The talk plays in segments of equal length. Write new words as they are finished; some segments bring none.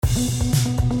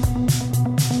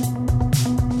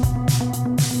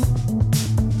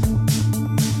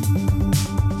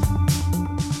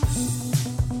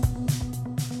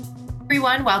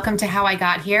Everyone, welcome to How I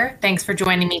Got Here. Thanks for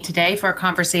joining me today for a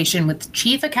conversation with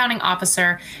Chief Accounting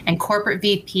Officer and Corporate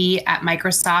VP at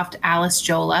Microsoft, Alice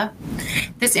Jolla.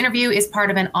 This interview is part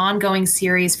of an ongoing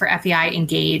series for FEI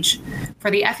Engage.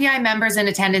 For the FEI members in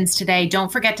attendance today,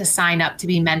 don't forget to sign up to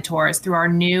be mentors through our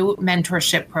new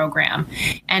mentorship program.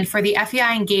 And for the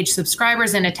FEI Engage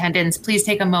subscribers in attendance, please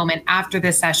take a moment after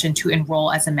this session to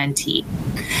enroll as a mentee.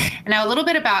 And now a little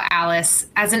bit about Alice.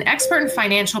 As an expert in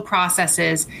financial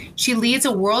processes, she leads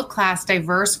a world-class,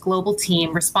 diverse global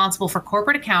team responsible for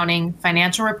corporate accounting,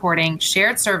 financial reporting,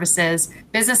 shared services,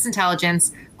 business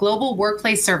intelligence, global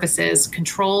workplace services,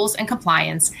 controls and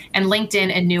compliance, and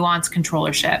LinkedIn and nuance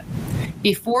controllership.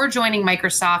 Before joining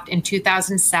Microsoft in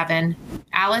 2007,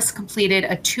 Alice completed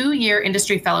a 2-year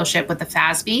industry fellowship with the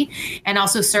FASB and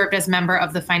also served as member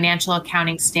of the Financial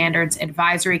Accounting Standards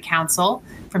Advisory Council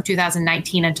from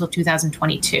 2019 until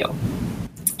 2022.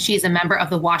 She's a member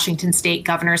of the Washington State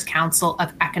Governor's Council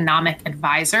of Economic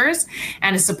Advisors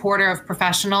and a supporter of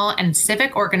professional and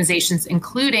civic organizations,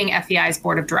 including FEI's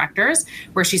Board of Directors,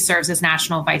 where she serves as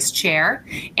National Vice Chair.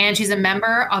 And she's a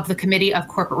member of the Committee of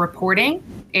Corporate Reporting,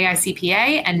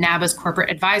 AICPA, and NABA's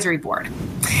Corporate Advisory Board.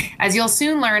 As you'll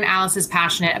soon learn, Alice is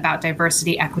passionate about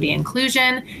diversity, equity, and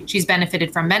inclusion. She's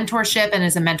benefited from mentorship and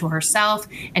is a mentor herself,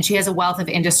 and she has a wealth of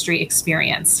industry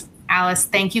experience. Alice,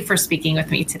 thank you for speaking with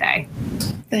me today.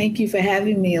 Thank you for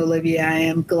having me, Olivia. I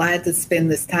am glad to spend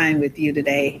this time with you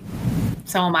today.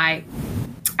 So am I.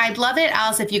 I'd love it,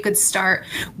 Alice, if you could start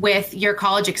with your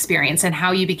college experience and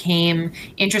how you became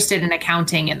interested in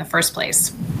accounting in the first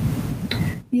place.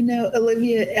 You know,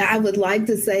 Olivia, I would like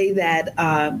to say that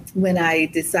when I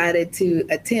decided to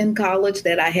attend college,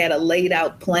 that I had a laid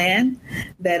out plan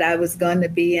that I was going to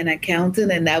be an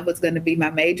accountant and that was going to be my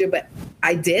major, but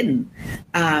I didn't.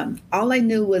 All I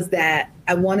knew was that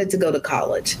I wanted to go to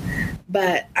college,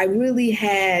 but I really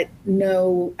I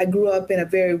grew up in a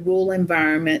very rural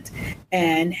environment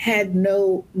and had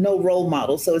no role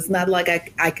model. So it's not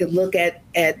like I could look at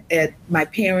my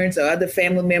parents or other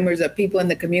family members or people in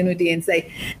the community and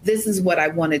say, this is what I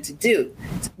wanted to do.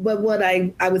 But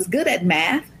I was good at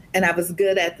math and I was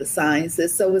good at the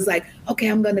sciences. So it was like, okay,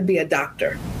 I'm going to be a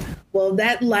doctor. Well,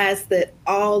 that lasted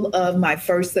all of my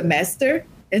first semester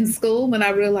in school when I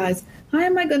realized, how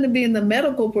am I going to be in the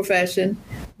medical profession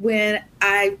when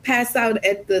I pass out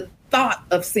at the thought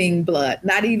of seeing blood,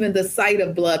 not even the sight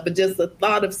of blood, but just the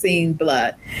thought of seeing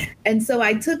blood. And so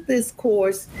I took this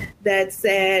course that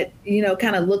said,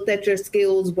 kind of looked at your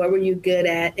skills, what were you good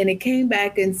at? And it came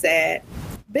back and said,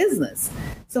 business.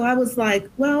 So I was like,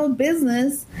 well,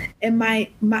 business. And my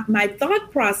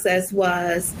thought process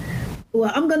was,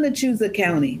 well, I'm going to choose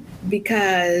accounting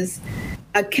because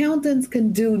accountants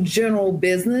can do general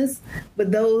business,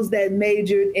 but those that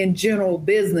majored in general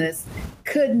business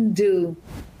couldn't do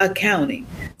accounting.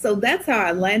 So that's how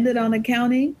I landed on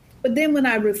accounting. But then when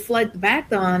I reflect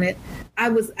back on it, I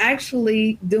was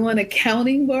actually doing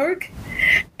accounting work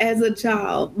as a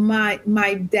child. My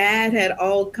dad had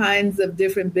all kinds of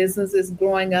different businesses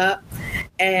growing up.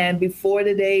 And before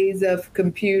the days of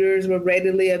computers were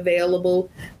readily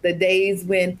available, the days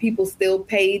when people still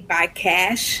paid by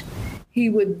cash, he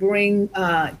would bring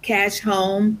cash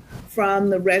home from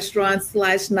the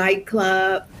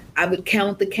restaurant/nightclub. I would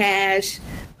count the cash,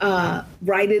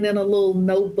 write it in a little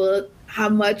notebook, how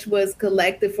much was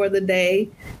collected for the day.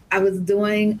 I was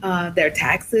doing their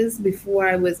taxes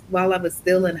while I was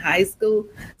still in high school.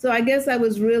 So I guess I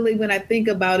was really, when I think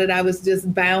about it, I was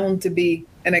just bound to be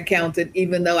an accountant,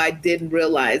 even though I didn't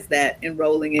realize that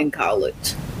enrolling in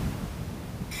college.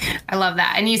 I love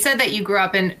that. And you said that you grew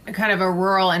up in kind of a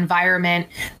rural environment,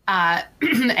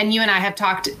 and you and I have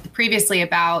talked previously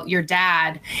about your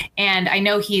dad, and I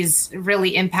know he's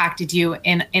really impacted you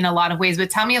in a lot of ways, but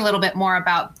tell me a little bit more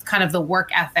about kind of the work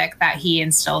ethic that he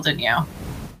instilled in you.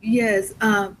 Yes,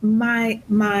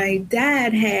 my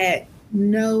dad had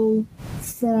no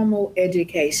formal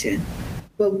education,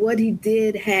 but what he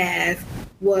did have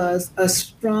was a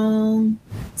strong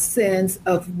sense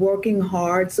of working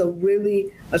hard. So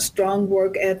really a strong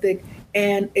work ethic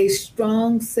and a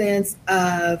strong sense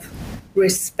of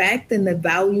respect and the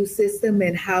value system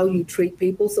and how you treat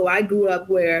people. So I grew up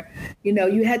where,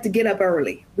 you had to get up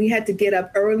early. We had to get up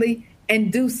early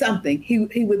and do something.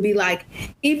 He would be like,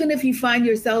 even if you find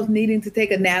yourself needing to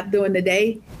take a nap during the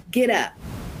day, get up.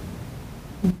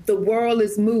 The world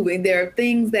is moving. There are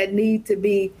things that need to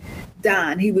be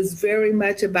done. He was very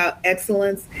much about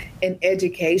excellence in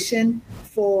education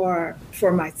for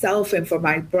myself and for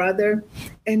my brother,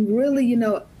 and really,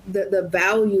 the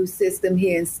value system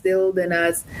he instilled in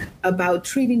us about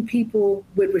treating people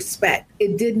with respect.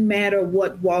 It didn't matter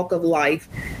what walk of life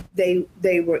they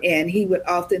were in. He would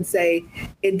often say,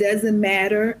 it doesn't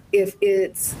matter if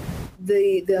it's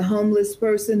the homeless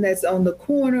person that's on the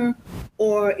corner,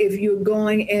 or if you're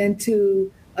going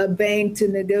into a bank to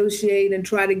negotiate and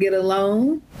try to get a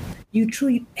loan. You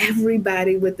treat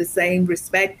everybody with the same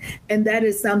respect. And that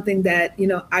is something that,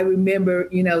 I remember,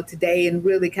 today, and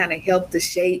really kind of helped to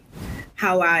shape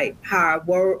how I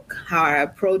work, how I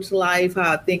approach life,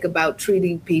 how I think about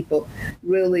treating people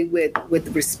really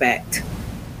with respect.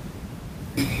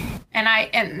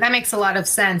 And that makes a lot of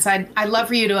sense. I'd love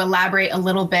for you to elaborate a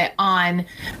little bit on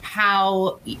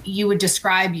how you would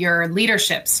describe your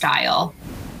leadership style.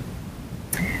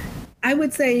 I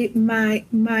would say my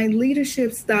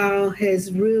leadership style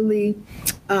has really,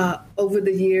 over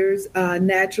the years,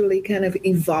 naturally kind of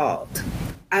evolved.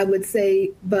 I would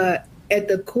say, but at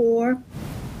the core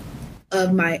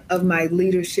of my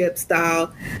leadership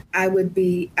style, I would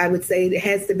say it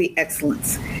has to be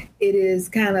excellence. It is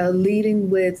kind of leading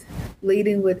with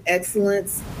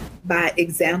excellence by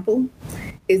example.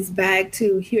 It's back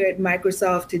to here at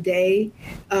Microsoft today.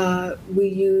 We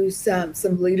use some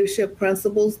leadership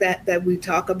principles that we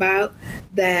talk about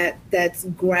that's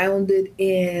grounded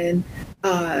in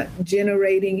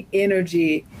generating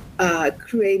energy,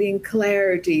 creating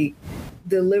clarity,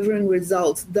 delivering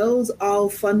results. Those all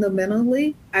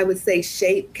fundamentally, I would say,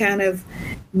 shape kind of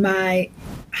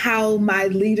how my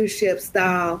leadership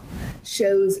style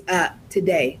shows up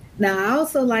today. Now, I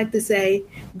also like to say,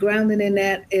 grounded in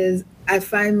that is, I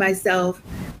find myself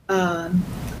a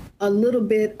little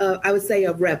bit of, I would say,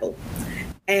 a rebel.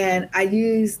 And I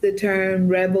use the term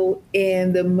rebel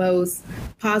in the most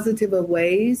positive of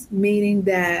ways, meaning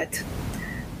that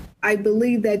I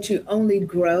believe that you only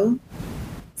grow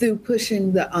through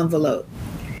pushing the envelope.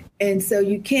 And so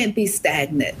you can't be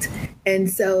stagnant. And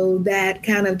so that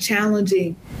kind of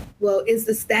challenging, well, is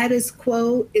the status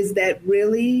quo, is that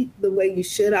really the way you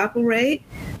should operate?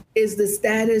 Is the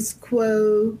status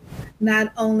quo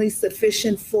not only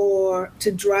sufficient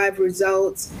to drive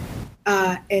results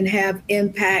and have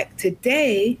impact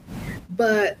today,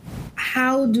 but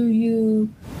how do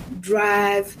you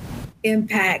drive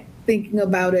impact thinking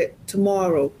about it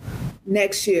tomorrow,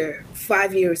 next year,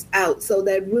 5 years out? So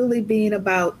that really being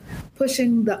about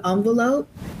pushing the envelope,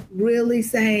 really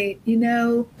saying,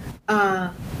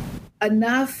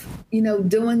 enough,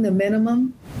 doing the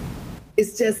minimum.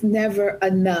 It's just never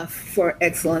enough for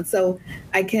excellence. So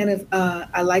I kind of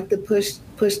I like to push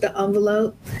the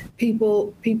envelope.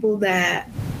 People that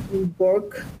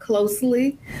work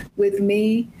closely with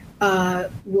me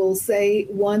will say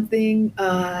one thing.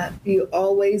 You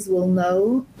always will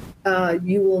know.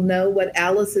 You will know what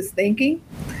Alice is thinking.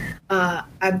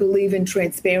 I believe in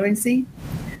transparency,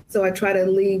 so I try to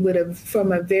lead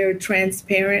from a very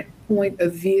transparent point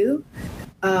of view.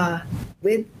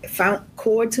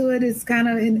 Core to it is kind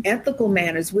of in ethical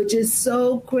manners, which is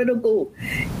so critical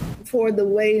for the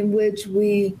way in which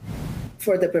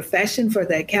for the profession, for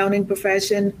the accounting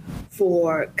profession,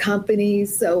 for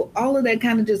companies. So all of that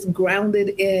kind of just grounded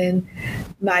in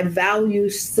my value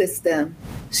system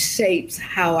shapes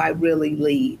how I really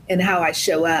lead and how I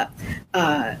show up,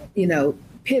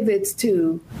 pivots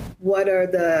to what are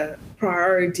the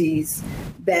priorities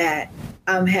that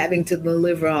I'm having to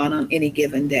deliver on any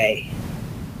given day.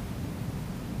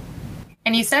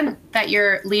 And you said that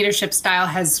your leadership style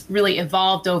has really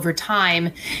evolved over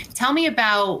time. Tell me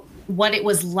about what it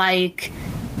was like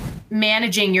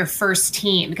managing your first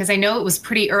team, because I know it was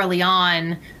pretty early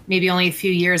on, maybe only a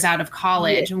few years out of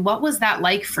college. Yeah. And what was that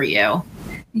like for you?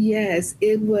 Yes,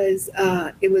 it was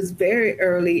very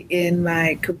early in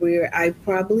my career. I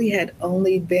probably had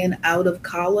only been out of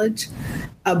college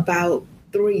about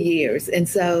 3 years. And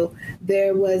so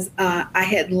there was, I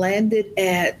had landed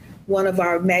at one of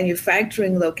our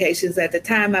manufacturing locations. At the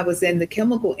time, I was in the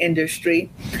chemical industry.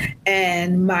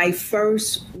 And my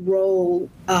first role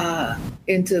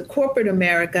into corporate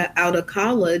America out of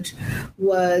college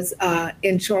was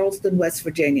in Charleston, West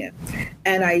Virginia.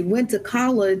 And I went to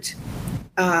college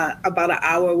about an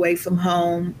hour away from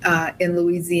home in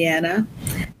Louisiana.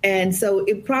 And so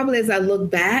it probably, as I look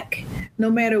back, no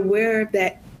matter where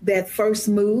that first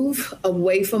move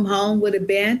away from home would have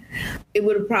been, it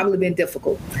would have probably been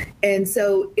difficult. And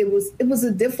so it was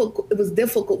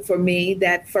difficult for me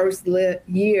that first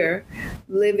year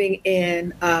living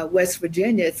in West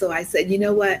Virginia. So I said, you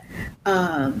know what,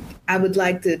 I would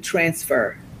like to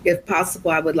transfer if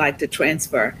possible, I would like to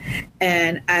transfer.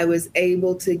 And I was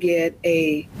able to get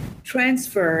a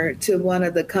transfer to one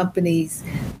of the company's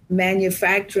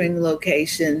manufacturing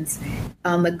locations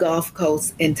on the Gulf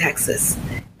Coast in Texas.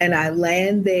 And I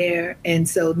land there. And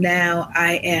so now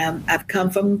I've come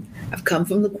from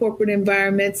the corporate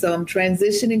environment. So I'm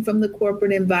transitioning from the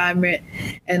corporate environment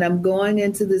and I'm going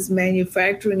into this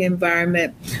manufacturing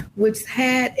environment, which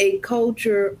had a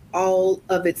culture all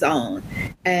of its own.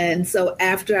 And so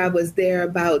after I was there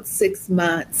about 6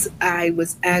 months, I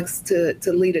was asked to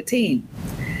lead a team.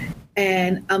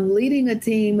 And I'm leading a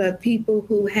team of people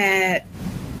who had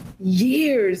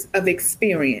years of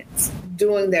experience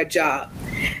doing their job.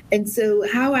 And so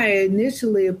how I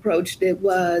initially approached it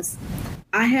was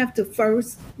I have to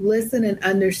first listen and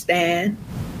understand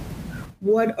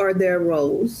what are their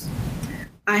roles.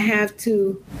 I have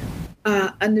to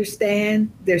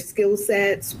understand their skill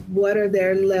sets, what are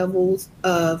their levels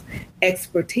of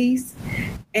expertise.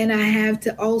 And I have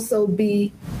to also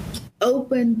be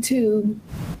open to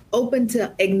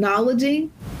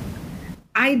acknowledging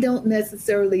I don't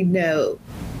necessarily know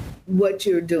what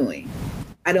you're doing.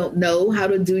 I don't know how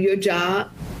to do your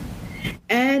job.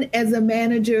 And as a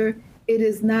manager, it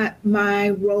is not my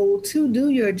role to do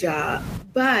your job,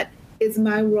 but it's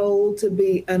my role to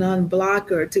be an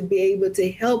unblocker, to be able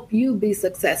to help you be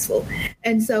successful.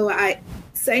 And so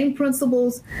same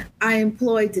principles I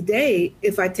employ today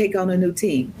if I take on a new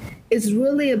team. It's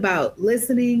really about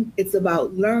listening. It's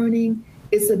about learning.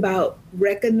 It's about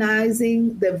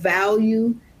recognizing the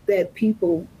value that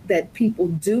people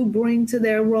do bring to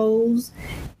their roles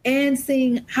and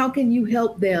seeing how can you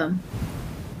help them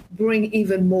bring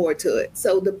even more to it.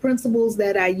 So the principles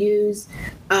that I use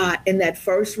in that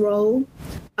first role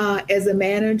as a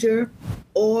manager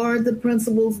or the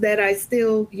principles that I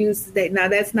still use today. Now,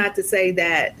 that's not to say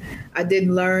that I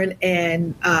didn't learn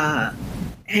and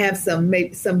have some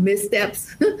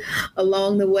missteps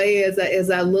along the way as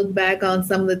I look back on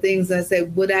some of the things. I say,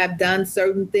 would I have done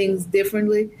certain things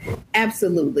differently?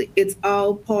 Absolutely. It's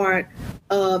all part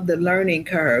of the learning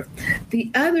curve.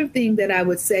 The other thing that I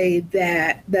would say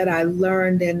that I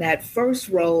learned in that first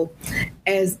role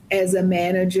as a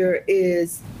manager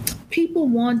is people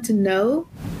want to know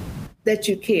that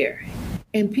you care.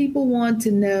 And people want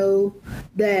to know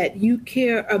that you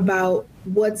care about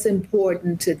what's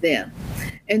important to them.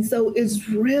 And so it's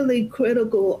really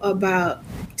critical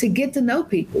to get to know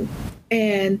people.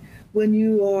 And when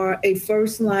you are a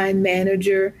first line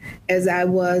manager, as I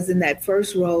was in that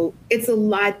first role, it's a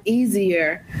lot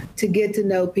easier to get to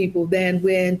know people than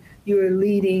when you're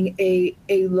leading a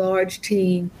large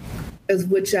team, as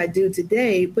which I do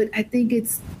today. But I think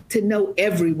it's to know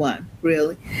everyone,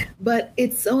 really. But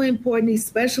it's so important,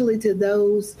 especially to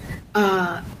those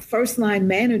first line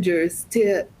managers,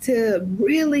 to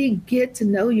really get to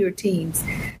know your teams.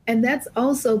 And that's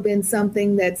also been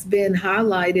something that's been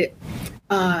highlighted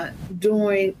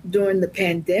during the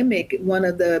pandemic. One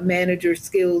of the manager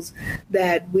skills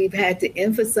that we've had to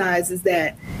emphasize is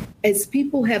that as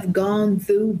people have gone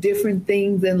through different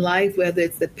things in life, whether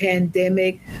it's the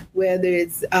pandemic, whether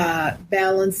it's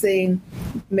balancing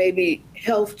maybe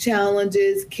health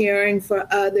challenges, caring for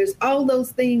others, all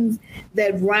those things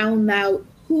that round out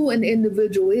who an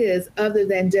individual is other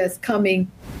than just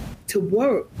coming to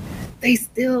work, they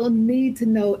still need to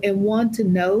know and want to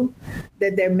know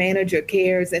that their manager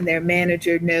cares and their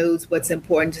manager knows what's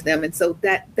important to them. And so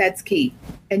that's key.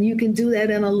 And you can do that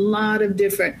in a lot of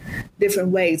different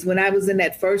ways. When I was in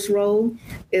that first role,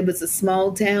 it was a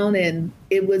small town and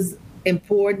it was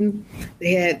important.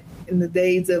 They had in the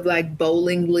days of like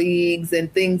bowling leagues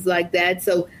and things like that.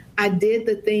 So I did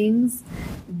the things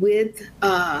with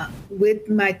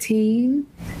my team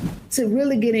to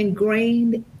really get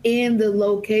ingrained in the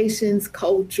location's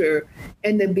culture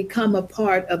and to become a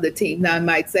part of the team. Now I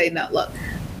might say, now look,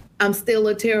 I'm still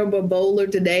a terrible bowler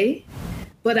today,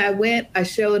 but I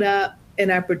showed up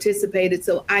and I participated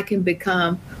so I can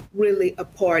become really a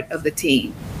part of the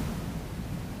team.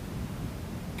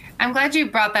 I'm glad you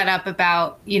brought that up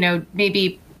about,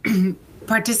 maybe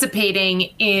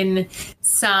participating in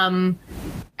some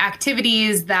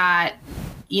activities that,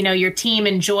 your team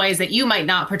enjoys that you might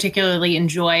not particularly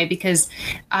enjoy, because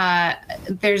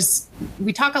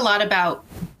we talk a lot about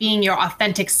being your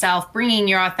authentic self, bringing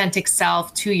your authentic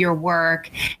self to your work.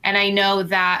 And I know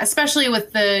that, especially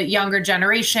with the younger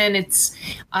generation, it's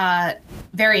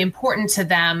very important to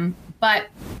them. But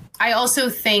I also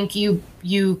think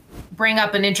you bring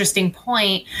up an interesting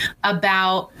point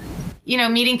about,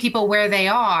 meeting people where they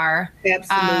are.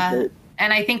 Absolutely.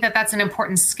 And I think that that's an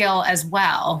important skill as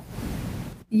well.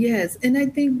 Yes. And I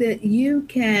think that you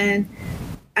can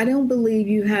I don't believe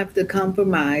you have to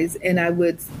compromise, and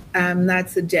I'm not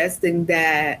suggesting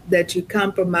that you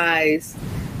compromise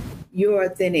your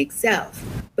authentic self,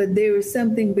 but there is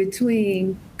something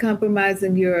between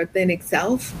compromising your authentic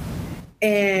self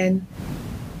and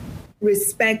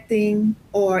respecting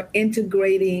or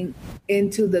integrating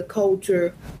into the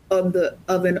culture of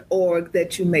an org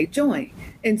that you may join.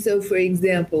 And so, for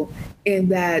example, in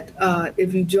that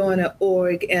if you join an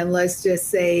org, and let's just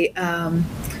say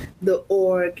the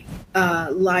org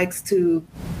likes to,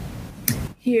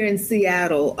 here in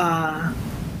Seattle,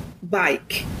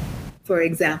 bike, for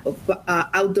example,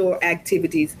 outdoor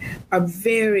activities are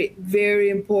very, very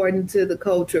important to the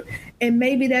culture. And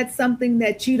maybe that's something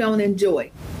that you don't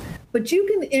enjoy, but you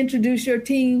can introduce your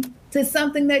team to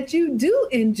something that you do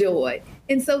enjoy.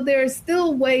 And so there are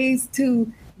still ways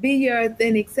to be your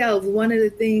authentic self. One of the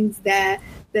things that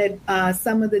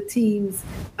some of the teams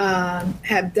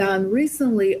have done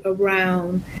recently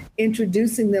around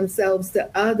introducing themselves to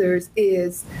others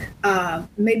is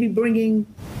maybe bringing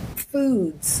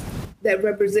foods that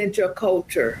represent your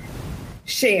culture,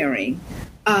 sharing,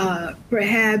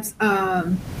 perhaps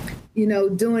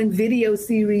doing video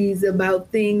series about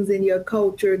things in your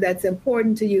culture that's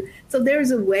important to you. So there's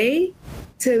a way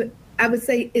to, I would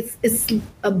say it's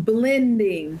a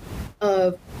blending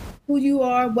of who you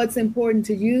are, what's important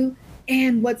to you,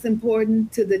 and what's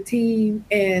important to the team,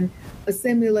 and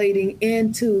assimilating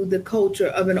into the culture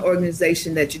of an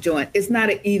organization that you join. It's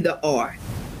not an either or.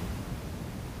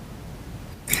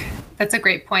 That's a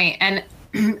great point. And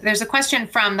there's a question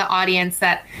from the audience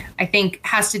that I think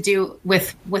has to do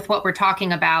with what we're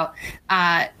talking about.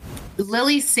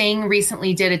 Lily Singh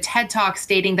recently did a TED Talk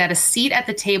stating that a seat at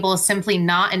the table is simply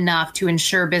not enough to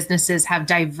ensure businesses have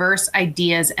diverse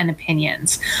ideas and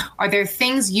opinions. Are there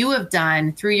things you have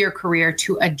done through your career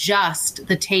to adjust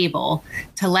the table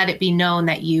to let it be known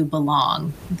that you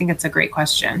belong? I think that's a great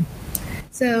question.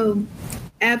 So,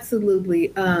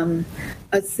 absolutely.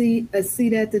 A seat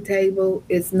at the table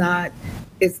is not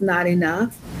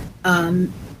enough.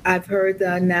 I've heard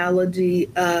the analogy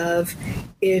of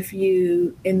if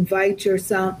you invite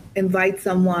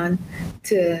someone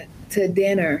to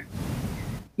dinner,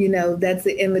 that's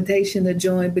the invitation to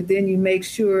join, but then you make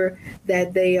sure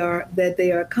that they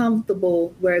are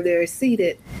comfortable where they're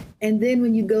seated. And then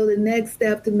when you go the next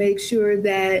step to make sure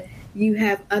that you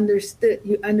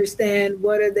understand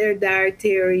what are their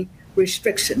dietary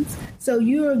restrictions. So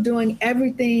you are doing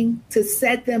everything to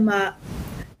set them up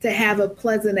to have a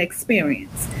pleasant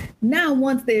experience. Now,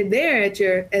 once they're there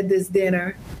at this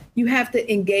dinner, you have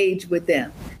to engage with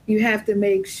them. You have to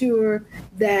make sure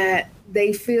that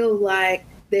they feel like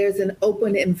there's an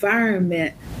open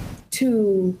environment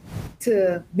to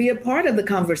be a part of the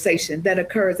conversation that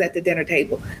occurs at the dinner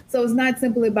table. So it's not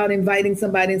simply about inviting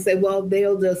somebody and say, well,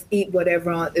 they'll just eat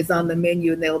whatever is on the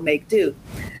menu and they'll make do.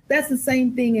 That's the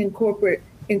same thing in corporate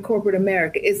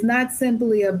America. It's not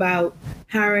simply about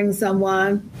hiring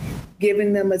someone,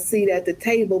 giving them a seat at the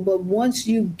table, but once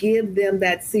you give them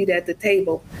that seat at the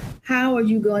table, how are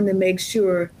you going to make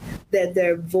sure that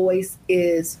their voice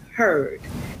is heard?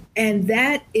 And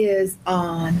that is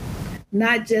on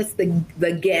not just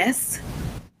the guest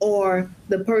or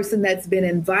the person that's been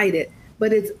invited,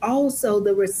 but it's also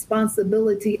the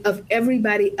responsibility of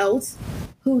everybody else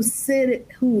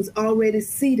who's already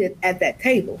seated at that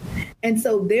table. And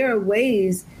so there are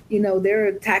ways, there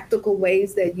are tactical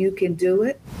ways that you can do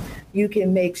it. You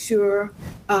can make sure,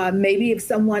 maybe if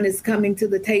someone is coming to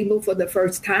the table for the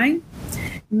first time,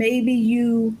 maybe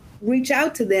you reach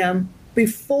out to them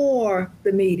before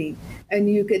the meeting. And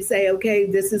you could say, okay,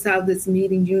 this is how this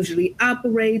meeting usually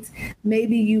operates.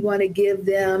 Maybe you want to give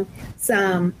them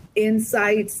some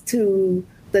insights to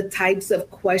the types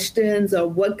of questions or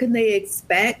what can they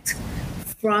expect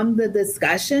from the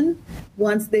discussion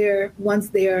once they're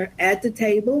at the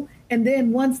table. And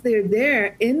then once they're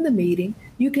there in the meeting,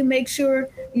 you can make sure,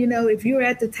 if you're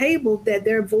at the table, that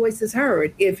their voice is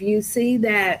heard. If you see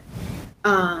that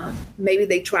maybe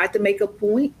they tried to make a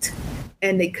point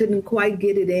and they couldn't quite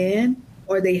get it in,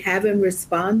 or they haven't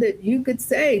responded, you could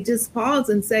just pause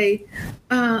and say,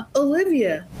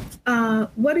 Olivia,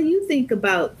 what do you think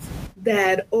about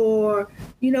that? Or,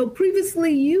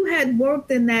 previously you had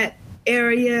worked in that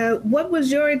area. What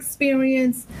was your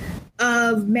experience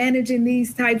of managing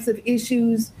these types of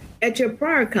issues at your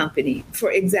prior company,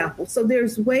 for example? So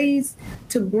there's ways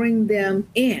to bring them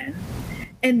in.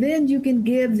 And then you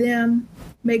can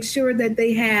make sure that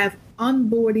they have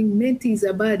onboarding mentees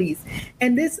or buddies.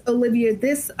 And this, Olivia,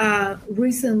 this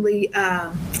recently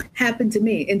happened to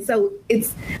me. And so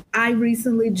I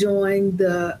recently joined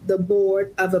the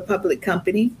board of a public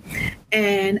company,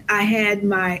 and I had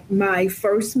my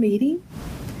first meeting,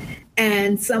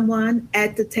 and someone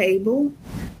at the table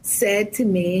said to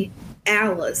me,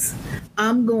 Alice,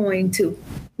 I'm going to,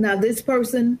 now this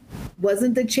person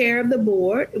wasn't the chair of the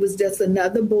board, it was just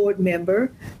another board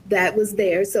member that was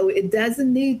there. So it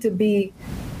doesn't need to be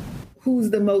who's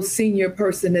the most senior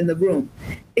person in the room.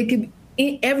 It could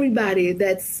be everybody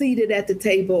that's seated at the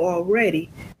table already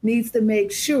needs to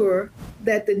make sure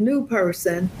that the new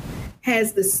person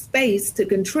has the space to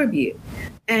contribute.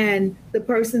 And the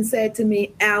person said to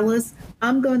me, Alice,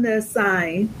 I'm going to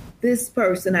assign this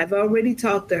person, I've already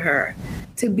talked to her,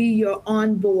 to be your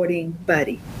onboarding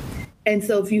buddy. And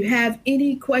so if you have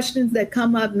any questions that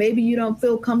come up, maybe you don't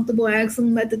feel comfortable asking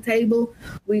them at the table.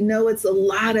 We know it's a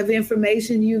lot of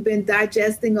information you've been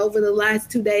digesting over the last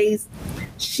 2 days.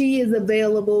 She is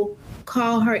available.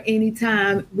 Call her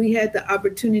anytime. We had the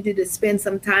opportunity to spend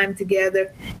some time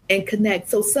together and connect.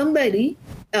 So somebody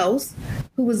else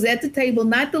who was at the table,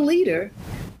 not the leader,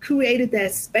 created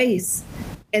that space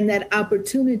and that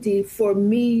opportunity for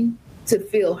me to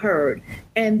feel heard.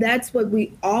 And that's what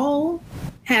we all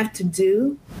have to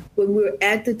do when we're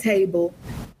at the table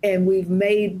and we've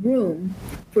made room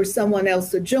for someone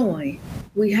else to join.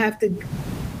 We have to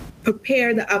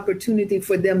prepare the opportunity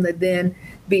for them to then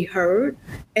be heard.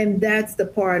 And that's the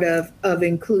part of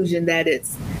inclusion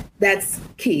that's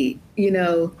key.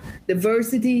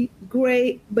 Diversity,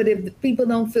 great, but if people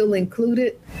don't feel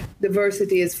included,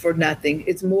 diversity is for nothing.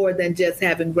 It's more than just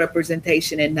having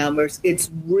representation in numbers. It's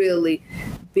really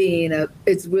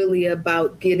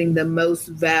about getting the most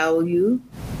value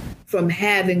from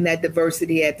having that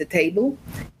diversity at the table.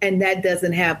 And that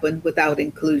doesn't happen without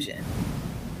inclusion.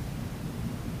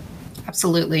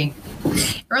 Absolutely.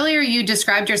 Earlier, you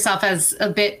described yourself as a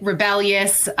bit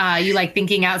rebellious. You like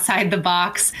thinking outside the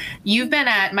box. You've been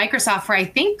at Microsoft for, I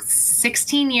think,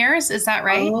 16 years. Is that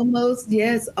right? Almost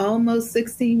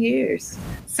 16 years.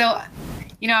 So,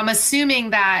 I'm assuming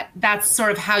that that's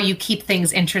sort of how you keep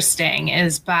things interesting,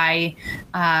 is by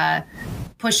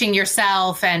pushing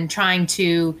yourself and trying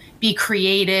to be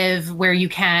creative where you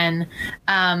can.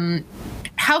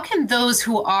 How can those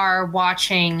who are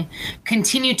watching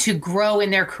continue to grow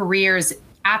in their careers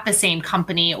at the same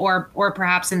company or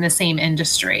perhaps in the same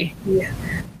industry? Yeah.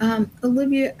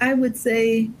 Olivia, I would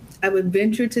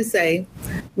venture to say,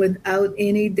 without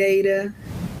any data,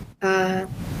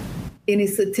 any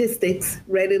statistics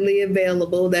readily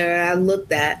available that I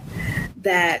looked at,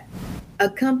 that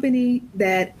a company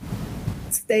that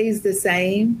stays the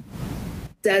same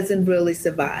doesn't really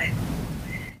survive.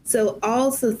 So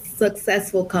all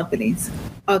successful companies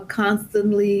are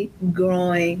constantly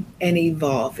growing and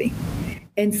evolving.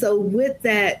 And so with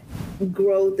that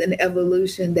growth and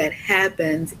evolution that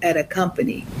happens at a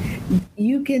company,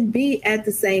 you can be at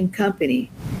the same company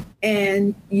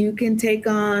and you can take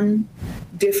on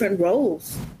different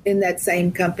roles in that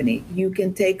same company. You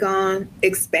can take on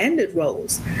expanded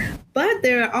roles. But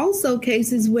there are also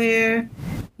cases where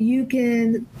you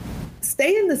can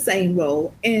stay in the same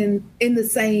role and in the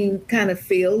same kind of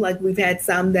field. Like we've had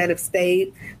some that have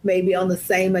stayed maybe on the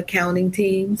same accounting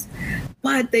teams,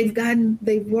 but they've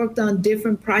worked on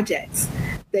different projects.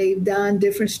 They've done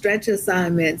different stretch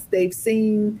assignments. They've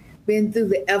been through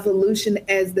the evolution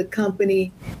as the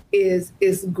company is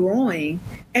growing,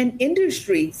 and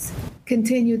industries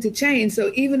continue to change.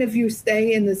 So even if you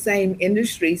stay in the same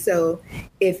industry, so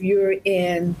if you're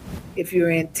in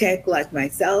tech like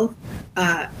myself,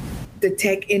 the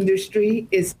tech industry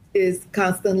is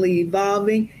constantly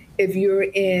evolving. If you're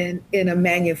in a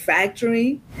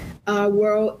manufacturing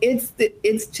world,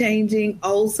 it's changing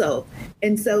also.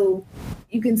 And so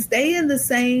you can stay in the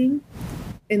same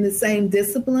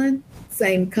discipline,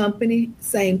 same company,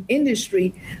 same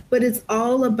industry, but it's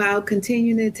all about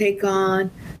continuing to take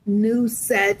on new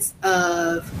sets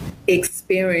of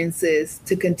experiences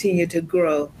to continue to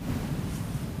grow.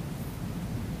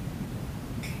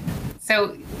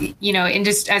 So,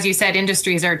 as you said,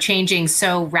 industries are changing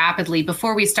so rapidly.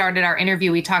 Before we started our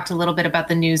interview, we talked a little bit about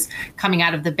the news coming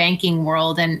out of the banking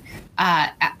world. And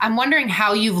I'm wondering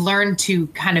how you've learned to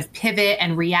kind of pivot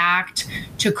and react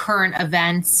to current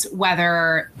events,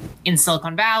 whether in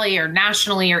Silicon Valley or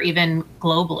nationally or even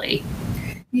globally.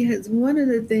 Yes, one of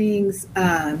the things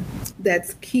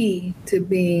that's key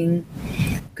to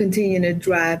continuing to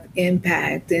drive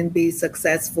impact and be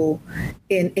successful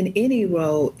in any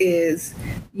role is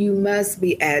you must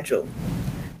be agile.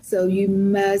 So you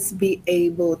must be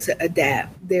able to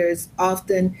adapt. There's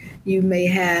often, you may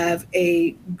have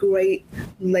a great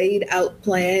laid out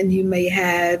plan. You may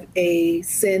have a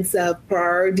sense of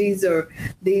priorities, or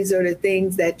these are the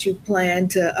things that you plan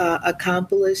to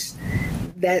accomplish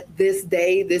that this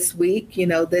day, this week,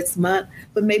 this month,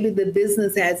 but maybe the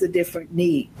business has a different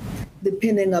need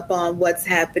depending upon what's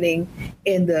happening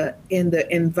in the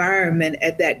environment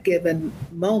at that given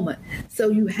moment. So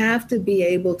you have to be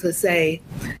able to say,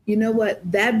 you know what,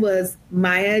 that was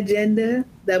my agenda,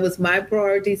 that was my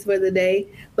priorities for the day,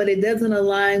 but it doesn't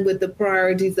align with the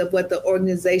priorities of what the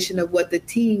organization, of what the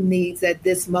team needs at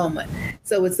this moment.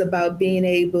 So it's about being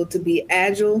able to be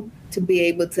agile, to be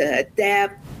able to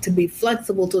adapt, to be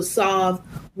flexible, to solve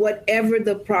whatever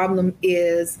the problem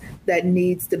is that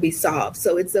needs to be solved.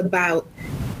 So it's about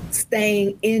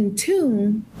staying in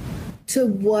tune to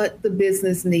what the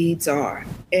business needs are.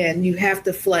 And you have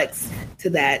to flex to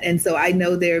that. And so I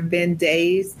know there have been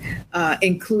days,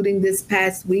 including this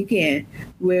past weekend,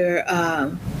 where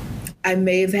I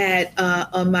may have had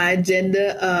on my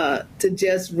agenda to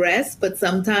just rest, but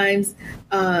sometimes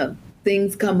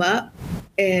things come up,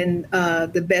 and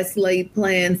the best laid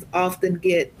plans often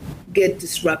get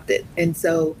disrupted. And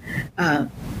so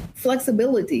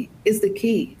flexibility is the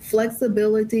key.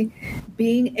 Flexibility,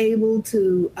 being able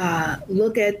to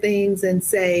look at things and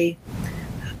say,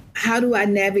 how do I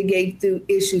navigate through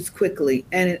issues quickly?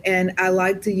 And I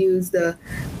like to use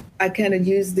I kind of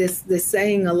use this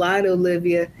saying a lot,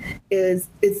 Olivia, is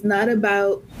it's not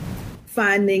about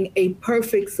finding a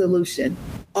perfect solution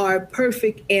or a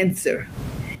perfect answer.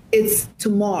 It's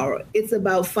tomorrow. It's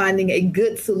about finding a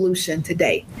good solution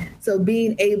today. So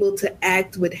being able to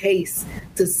act with haste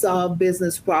to solve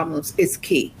business problems is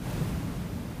key.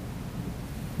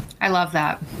 I love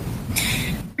that.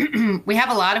 We have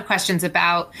a lot of questions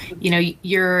about,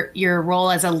 your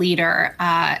role as a leader.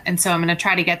 And so I'm going to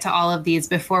try to get to all of these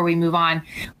before we move on.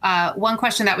 One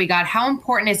question that we got: how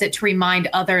important is it to remind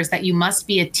others that you must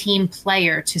be a team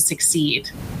player to succeed?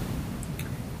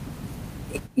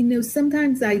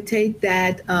 Sometimes I take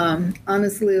that,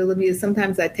 honestly, Olivia,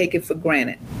 sometimes I take it for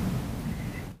granted.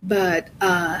 But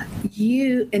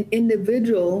an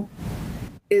individual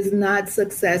is not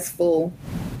successful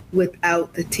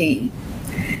without the team.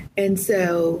 And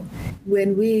so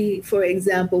for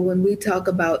example, when we talk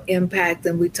about impact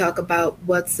and we talk about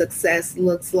what success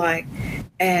looks like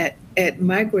at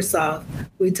Microsoft,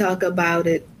 we talk about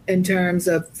it in terms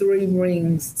of 3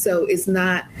 rings. So it's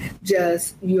not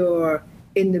just your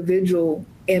individual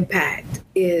impact.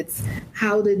 It's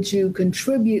how did you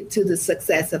contribute to the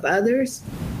success of others?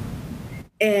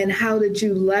 And how did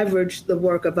you leverage the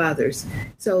work of others?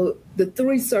 So the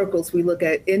 3 circles we look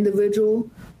at: individual,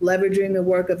 leveraging the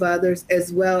work of others,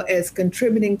 as well as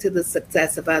contributing to the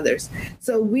success of others.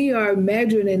 So we are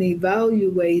measured and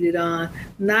evaluated on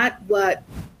not what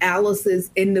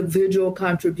Alice's individual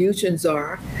contributions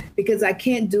are, because I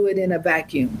can't do it in a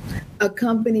vacuum. A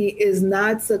company is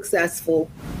not successful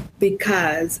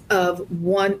because of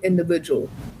one individual.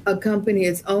 A company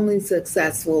is only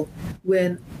successful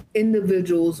when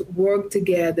individuals work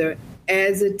together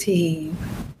as a team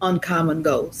on common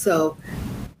goals. So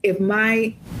if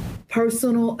my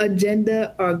personal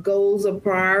agenda or goals or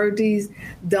priorities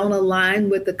don't align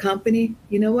with the company,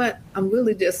 you know what? I'm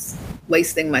really just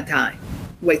wasting my time,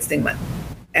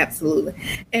 absolutely.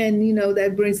 And,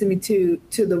 that brings me to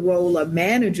the role of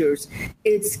managers.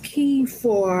 It's key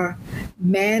for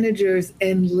managers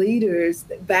and leaders,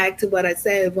 back to what I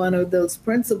said, one of those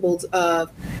principles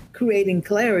of creating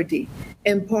clarity.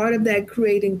 And part of that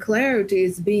creating clarity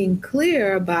is being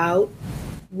clear about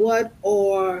what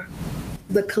are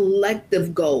the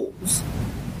collective goals.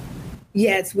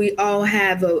 Yes, we all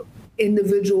have an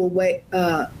individual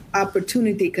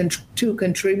opportunity to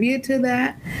contribute to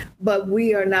that, but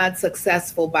we are not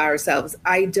successful by ourselves.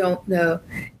 I don't know.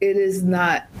 It's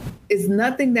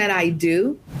nothing that I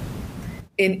do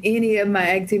in any of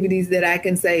my activities that I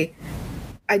can say,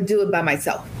 I do it by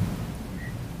myself.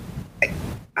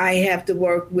 I have to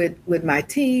work with my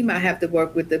team. I have to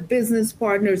work with the business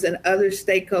partners and other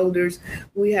stakeholders.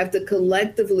 We have to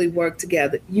collectively work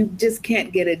together. You just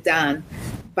can't get it done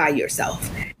by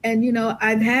yourself. And,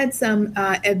 I've had some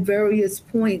at various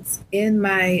points in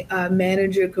my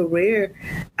manager career,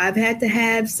 I've had to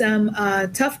have some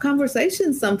tough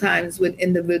conversations sometimes with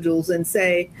individuals and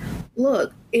say,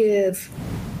 look, if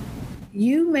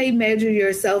you may measure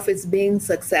yourself as being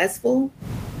successful,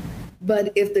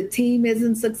 but if the team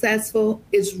isn't successful,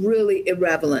 it's really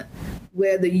irrelevant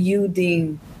whether you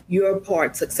deem your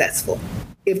part successful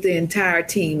if the entire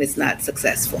team is not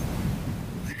successful.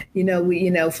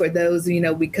 For those,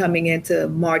 we coming into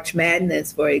March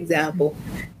Madness, for example,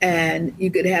 and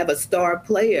you could have a star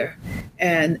player,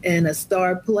 and a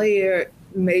star player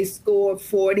may score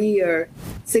 40 or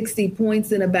 60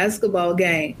 points in a basketball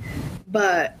game.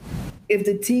 But if it's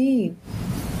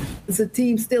a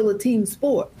team, still a team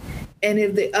sport. And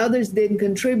if the others didn't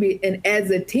contribute, and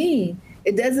as a team,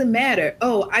 it doesn't matter.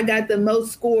 Oh, I got the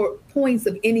most score points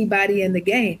of anybody in the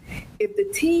game. If the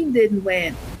team didn't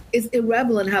win, it's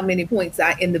irrelevant how many points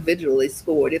I individually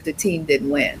scored if the team didn't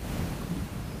win.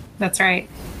 That's right.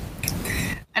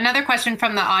 Another question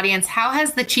from the audience: how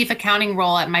has the chief accounting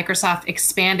role at Microsoft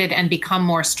expanded and become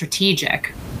more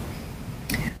strategic?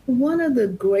 One of the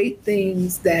great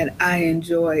things that I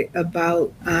enjoy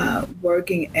about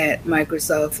working at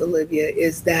Microsoft, Olivia,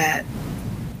 is that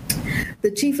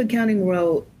the chief accounting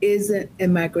role isn't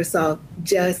in Microsoft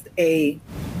just a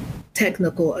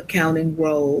technical accounting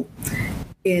role,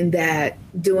 in that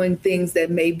doing things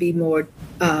that may be more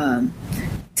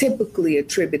typically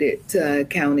attributed to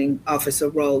accounting officer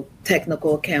role,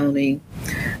 technical accounting,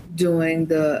 doing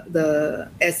the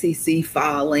SEC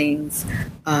filings,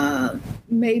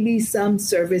 maybe some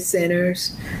service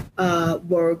centers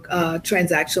work,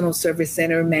 transactional service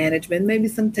center management, maybe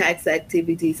some tax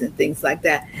activities and things like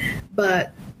that.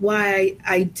 But why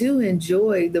I do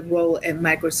enjoy the role at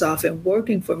Microsoft and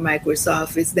working for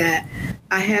Microsoft is that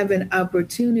I have an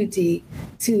opportunity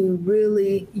to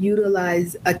really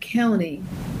utilize accounting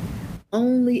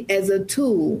only as a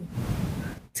tool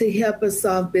to help us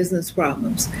solve business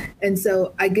problems. And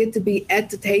so I get to be at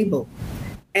the table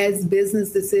as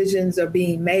business decisions are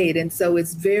being made. And so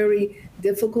it's very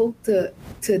difficult to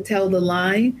tell the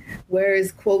line. Where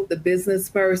is, quote, the business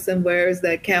person? Where is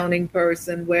the accounting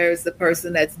person? Where is the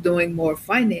person that's doing more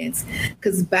finance?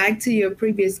 Because back to your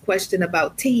previous question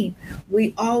about team,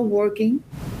 we all working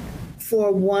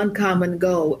for one common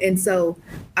goal. And so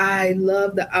I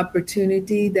love the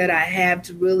opportunity that I have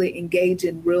to really engage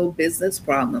in real business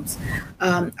problems.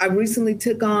 I recently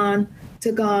took on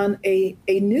a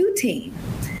new team,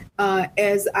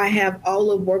 as I have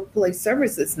all of workplace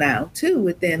services now too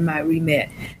within my remit.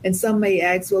 And some may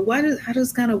ask, well, how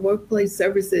does kind of workplace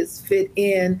services fit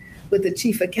in with the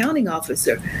chief accounting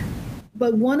officer?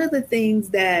 But one of the things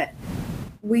that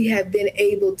we have been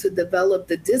able to develop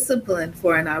the discipline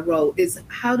for in our role is,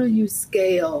 how do you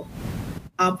scale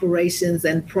operations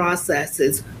and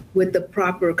processes with the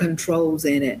proper controls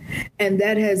in it? And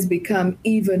that has become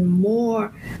even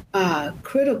more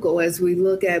critical as we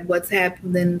look at what's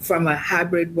happening from a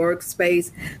hybrid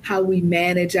workspace, how we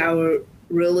manage our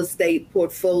real estate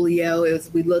portfolio,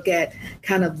 as we look at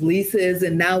kind of leases.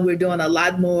 And now we're doing a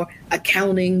lot more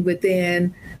accounting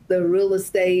within the real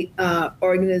estate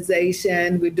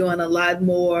organization. We're doing a lot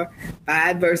more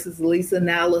buy versus lease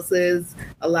analysis,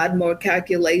 a lot more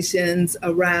calculations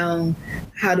around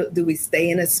how do we stay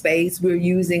in a space. We're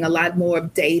using a lot more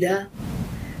data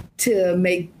to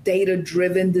make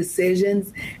data-driven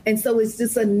decisions. And so it's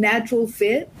just a natural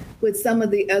fit with some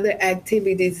of the other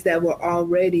activities that were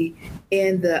already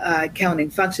in the accounting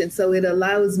function. So it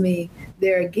allows me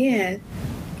there again,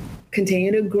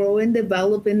 continue to grow and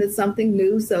develop into something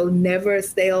new, so never a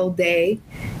stale day,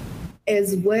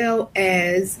 as well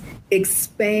as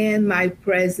expand my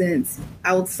presence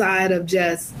outside of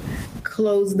just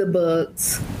close the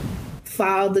books,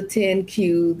 file the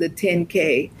 10Q, the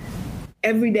 10K.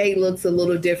 Every day looks a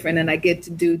little different, and I get to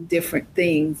do different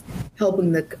things,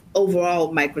 helping the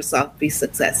overall Microsoft be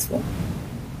successful.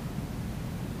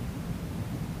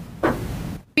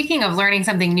 Speaking of learning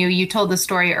something new, you told the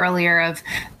story earlier of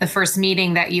the first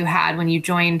meeting that you had when you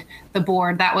joined the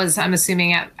board. That was, I'm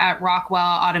assuming, at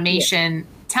Rockwell Automation. Yeah.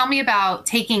 Tell me about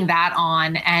taking that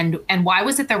on, and why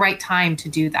was it the right time to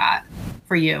do that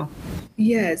for you?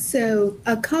 Yeah, so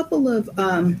a couple of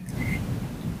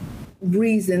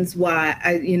reasons why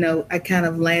I kind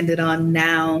of landed on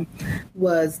now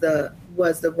was the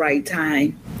right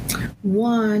time.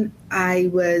 One,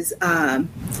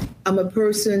 I'm a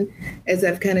person, as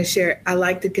I've kind of shared, I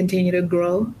like to continue to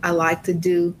grow. I like to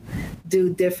do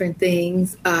different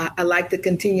things. I like to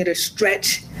continue to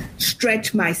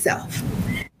stretch myself.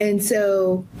 And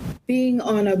so being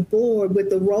on a board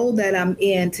with the role that I'm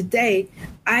in today,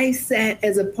 I sat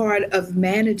as a part of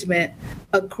management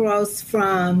across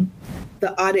from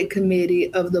the audit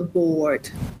committee of the board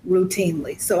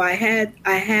routinely. So I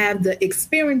have the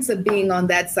experience of being on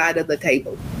that side of the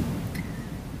table.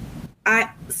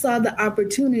 I saw the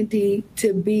opportunity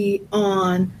to be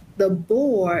on the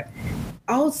board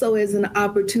also as an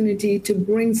opportunity to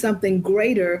bring something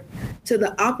greater to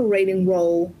the operating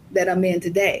role that I'm in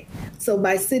today. So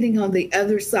by sitting on the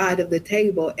other side of the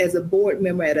table as a board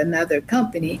member at another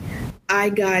company, I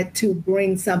got to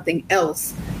bring something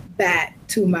else back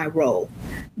to my role.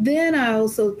 Then I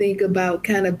also think about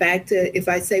kind of back to, if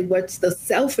I say what's the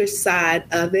selfish side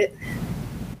of it,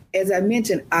 as I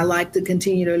mentioned, I like to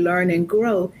continue to learn and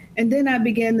grow. And then I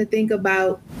began to think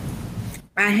about,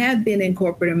 I have been in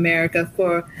corporate America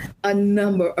for a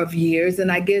number of years,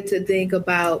 and I get to think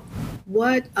about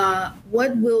what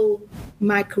will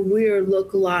my career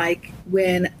look like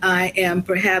when I am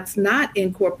perhaps not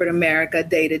in corporate America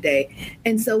day to day.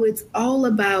 And so it's all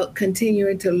about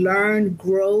continuing to learn,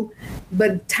 grow,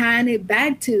 but tying it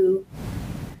back to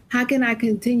how can I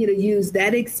continue to use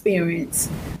that experience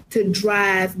to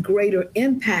drive greater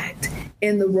impact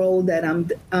in the role that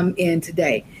I'm in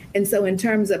today. And so in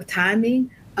terms of timing,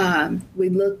 we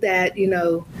looked at,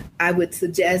 I would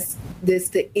suggest this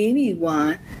to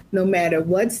anyone, no matter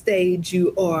what stage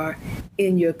you are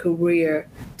in your career,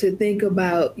 to think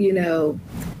about,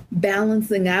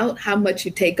 balancing out how much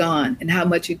you take on and how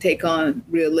much you take on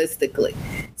realistically.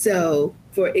 So,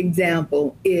 for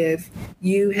example, if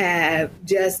you have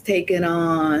just taken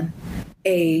on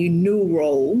a new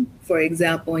role, for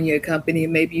example, in your company,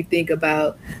 maybe you think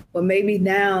about, well, maybe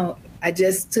now I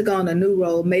just took on a new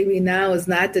role. Maybe now is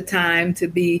not the time to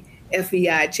be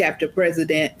FEI chapter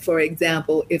president, for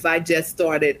example, if I just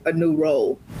started a new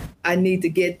role. I need to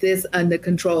get this under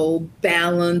control,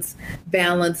 balance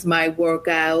my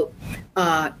workout.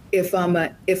 If I'm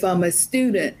a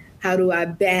student, how do I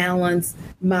balance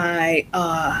my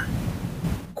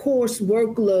course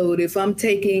workload? If I'm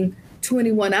taking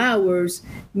 21 hours,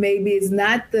 maybe it's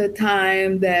not the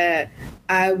time that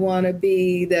I want to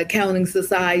be the accounting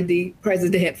society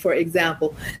president, for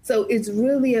example. So it's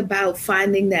really about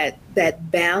finding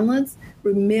that balance,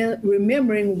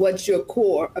 remembering what's your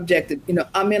core objective.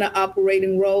 I'm in an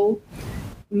operating role.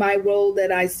 My role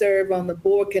that I serve on the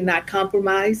board cannot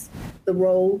compromise the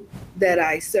role that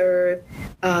I serve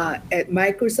at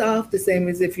Microsoft, the same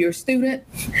as if you're a student.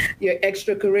 Your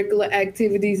extracurricular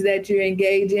activities that you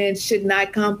engage in should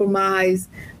not compromise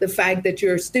the fact that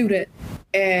you're a student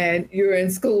and you're in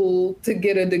school to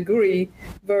get a degree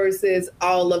versus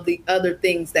all of the other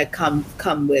things that come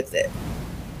with it.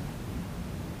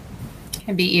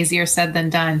 Can be easier said than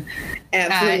done.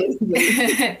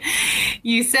 Absolutely.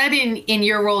 You said in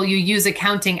your role, you use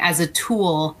accounting as a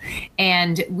tool,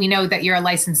 and we know that you're a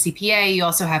licensed CPA. You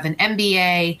also have an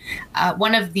MBA.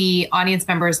 One of the audience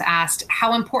members asked,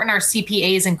 how important are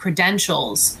CPAs and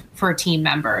credentials for team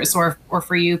members or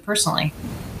for you personally?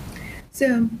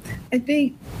 So I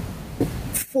think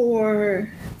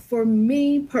for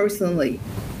me personally,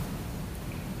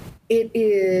 it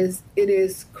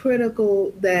is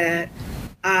critical that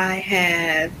I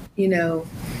have,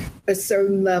 a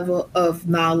certain level of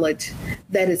knowledge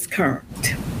that is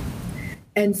current.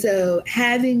 And so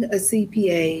having a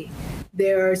CPA,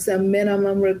 there are some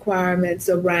minimum requirements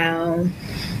around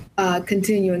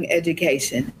continuing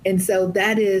education. And so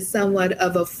that is somewhat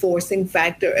of a forcing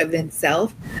factor of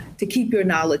itself to keep your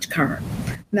knowledge current.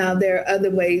 Now, there are other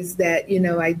ways that,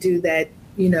 I do that,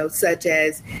 such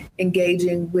as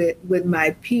engaging with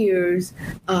my peers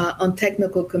on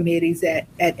technical committees at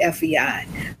FEI.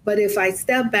 But if I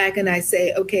step back and I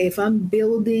say, okay, if I'm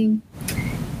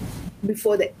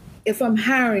if I'm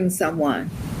hiring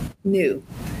someone new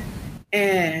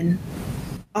and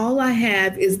all I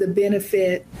have is the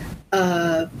benefit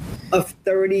of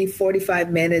 30,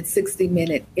 45 minutes,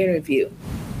 60-minute interview,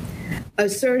 a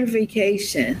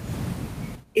certification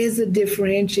is a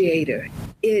differentiator.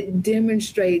 It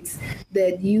demonstrates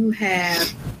that you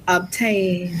have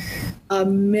obtained a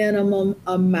minimum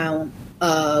amount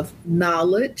of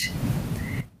knowledge,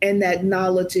 and that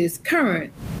knowledge is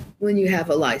current when you have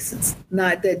a license.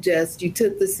 Not that just you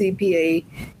took the CPA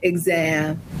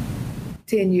exam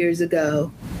 10 years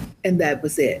ago and that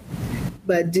was it.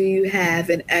 But do you have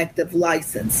an active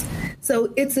license?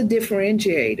 So it's a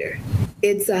differentiator.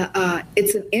 It's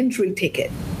an entry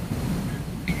ticket.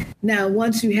 Now,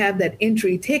 once you have that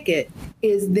entry ticket,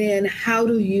 is then how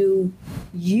do you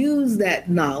use that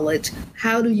knowledge?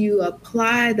 How do you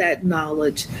apply that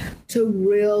knowledge to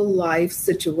real life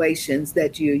situations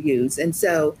that you use? And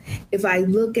so if I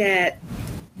look at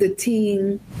the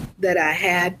team that I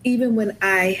had, even when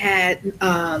I had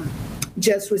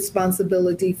just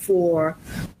responsibility for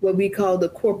what we call the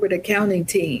corporate accounting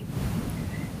team,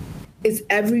 is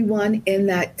everyone in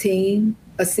that team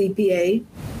a CPA?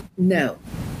 No.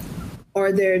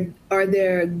 Are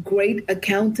there great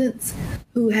accountants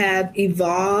who have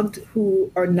evolved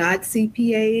who are not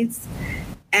CPAs?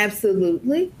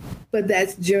 Absolutely, but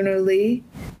that's generally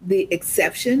the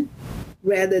exception.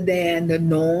 rather than the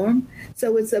norm.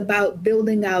 So it's about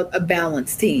building out a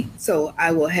balanced team. So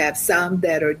I will have some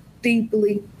that are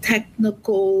deeply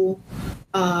technical,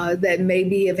 that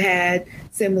maybe have had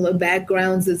similar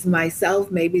backgrounds as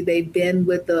myself. Maybe they've been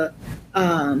with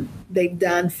they've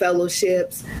done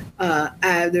fellowships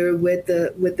either with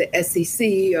the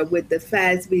SEC or with the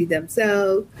FASB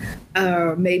themselves,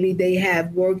 or maybe they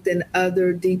have worked in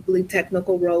other deeply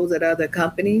technical roles at other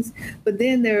companies. But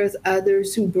then there's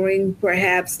others who bring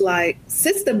perhaps like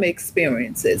system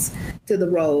experiences to the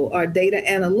role or data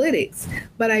analytics.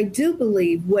 But I do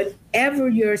believe whatever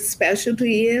your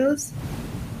specialty is,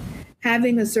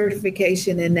 having a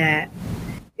certification in that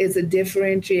is a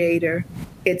differentiator.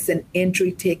 It's an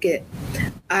entry ticket.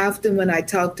 Often when I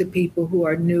talk to people who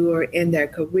are newer in their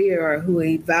career or who are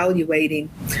evaluating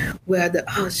whether,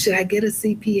 should I get a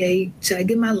CPA? Should I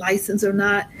get my license or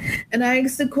not? And I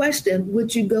ask the question,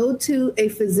 would you go to a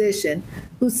physician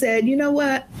who said, you know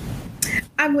what?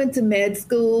 I went to med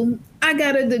school. I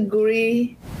got a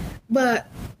degree, but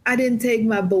I didn't take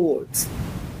my boards.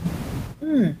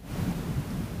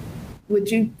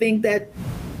 Would you think that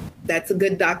that's a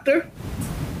good doctor?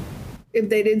 If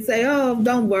they didn't say,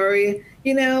 don't worry,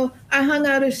 I hung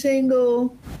out a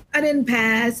shingle, I didn't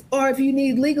pass. Or if you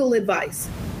need legal advice,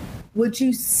 would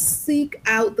you seek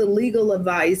out the legal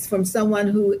advice from someone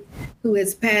who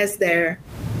has passed the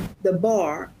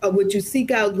bar? Or would you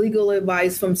seek out legal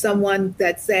advice from someone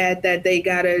that said that they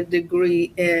got a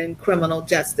degree in criminal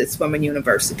justice from a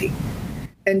university?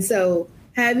 And so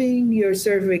having your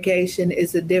certification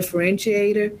is a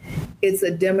differentiator. It's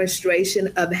a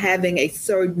demonstration of having a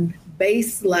certain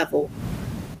base level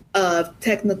of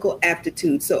technical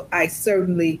aptitude. So I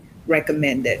certainly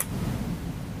recommend it.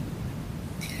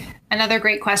 Another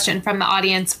great question from the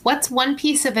audience. What's one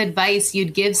piece of advice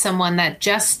you'd give someone that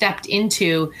just stepped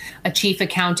into a chief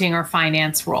accounting or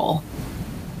finance role?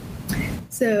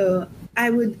 So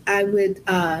I would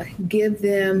give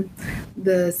them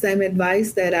the same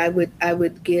advice that I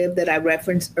would give that I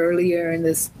referenced earlier in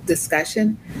this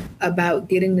discussion about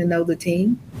getting to know the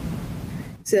team.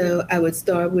 So I would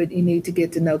start with, you need to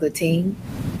get to know the team.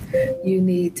 You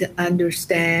need to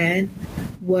understand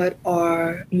what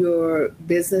are your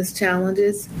business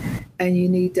challenges, and you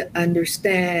need to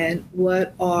understand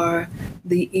what are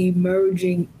the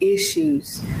emerging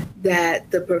issues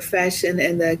that the profession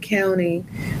and the accounting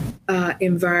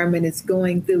environment is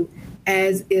going through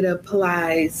as it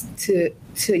applies to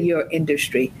your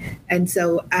industry. And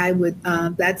so I would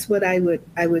that's what I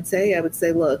would say. I would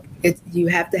say, look, you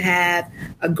have to have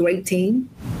a great team.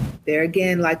 There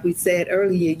again, like we said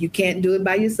earlier, you can't do it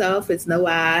by yourself. It's no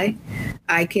I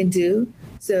can do.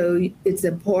 So it's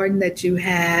important that you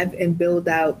have and build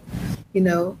out,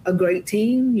 a great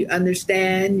team. You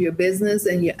understand your business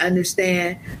and you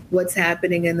understand what's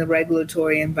happening in the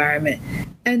regulatory environment.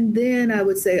 And then I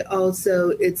would say also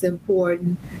it's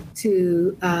important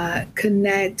to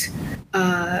connect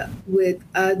with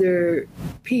other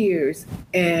peers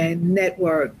and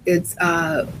network.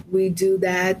 We do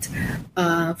that,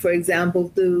 for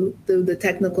example, through the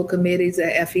technical committees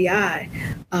at FEI,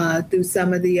 through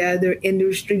some of the other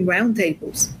industry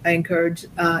roundtables. I encourage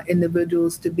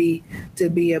individuals to be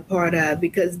a part of,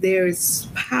 because there is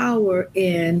power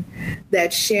in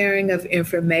that sharing of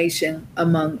information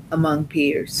among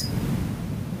peers.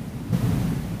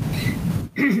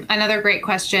 Another great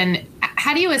question.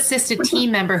 How do you assist a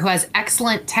team member who has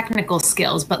excellent technical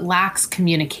skills but lacks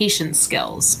communication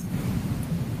skills?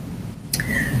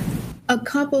 A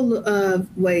couple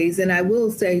of ways, and I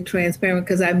will say transparent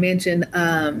because I mentioned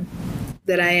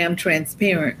that I am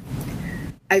transparent.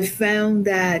 I found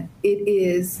that it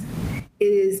is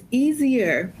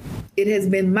easier. It has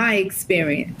been my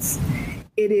experience.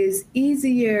 It is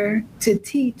easier to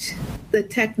teach the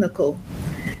technical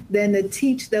than to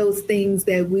teach those things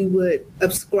that we would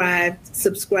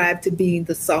subscribe to being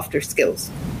the softer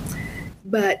skills.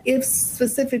 But if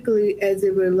specifically as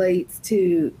it relates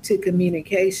to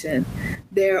communication,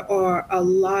 there are a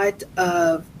lot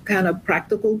of kind of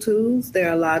practical tools. There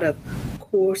are a lot of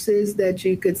courses that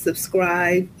you could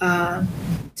subscribe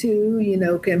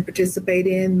to, can participate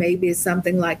in. Maybe it's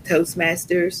something like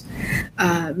Toastmasters.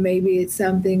 Maybe it's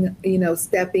something,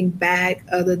 stepping back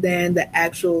other than the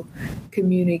actual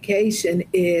communication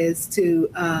is to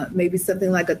maybe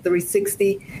something like a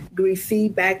 360-degree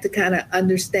feedback to kind of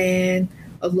understand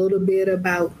a little bit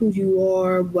about who you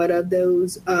are, what are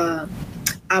those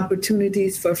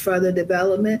opportunities for further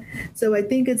development. So I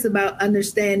think it's about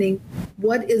understanding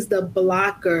what is the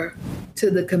blocker to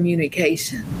the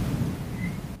communication.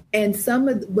 And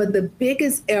but the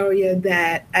biggest area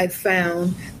that I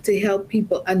found to help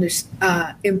people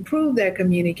improve their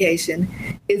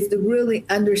communication is to really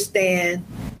understand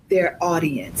their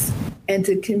audience and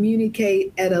to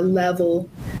communicate at a level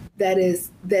that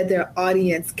their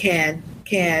audience can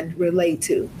relate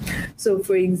to. So,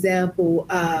 for example,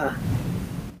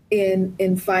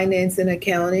 in finance and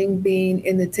accounting, being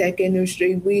in the tech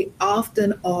industry, we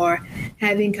often are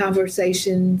having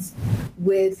conversations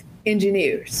with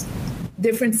engineers,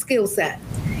 different skill set.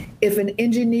 If an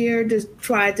engineer just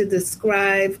tried to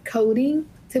describe coding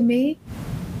to me,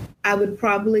 I would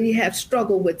probably have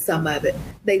struggled with some of it.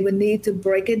 They would need to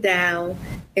break it down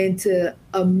into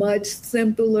a much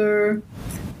simpler,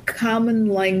 common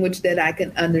language that I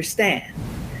can understand.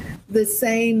 The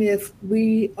same if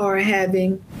we are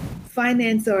having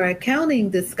finance or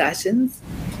accounting discussions.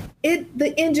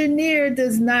 The engineer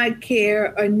does not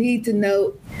care or need to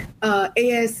know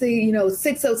ASC,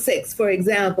 606, for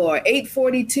example, or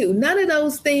 842. None of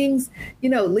those things,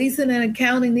 leasing and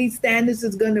accounting, these standards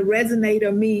is going to resonate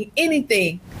or mean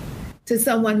anything to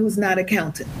someone who's not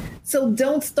accountant. So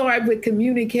don't start with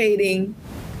communicating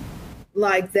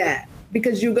like that,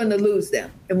 because you're going to lose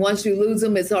them. And once you lose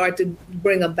them, it's hard to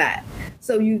bring them back.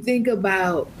 So you think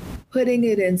about putting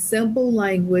it in simple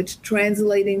language,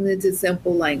 translating it to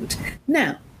simple language.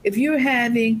 Now, if you're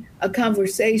having a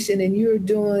conversation and you're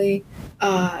doing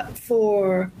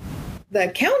for the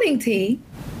accounting team,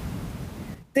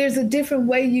 there's a different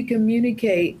way you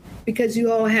communicate because you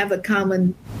all have a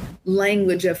common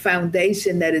language, a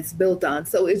foundation that it's built on.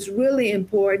 So it's really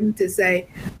important to say,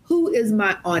 who is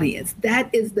my audience? That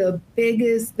is the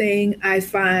biggest thing I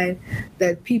find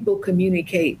that people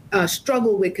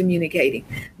struggle with communicating.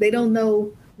 They don't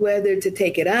know whether to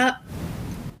take it up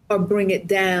or bring it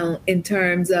down in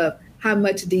terms of how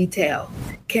much detail.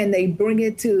 Can they bring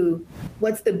it to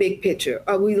what's the big picture?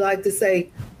 Or we like to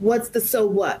say, what's the so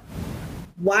what?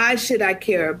 Why should I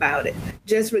care about it?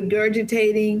 Just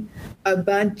regurgitating a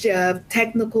bunch of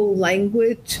technical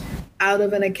language out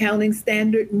of an accounting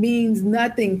standard means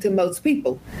nothing to most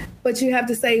people. But you have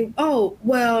to say, oh,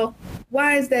 well,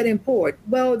 why is that important?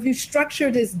 Well, if you structure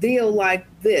this deal like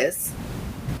this,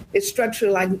 it's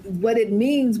structured like what it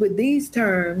means with these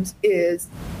terms is,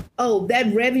 oh,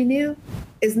 that revenue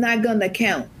is not going to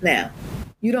count now.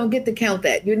 You don't get to count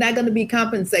that. You're not going to be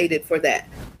compensated for that.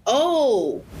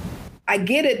 Oh, I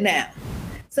get it now.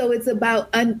 So it's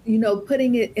about,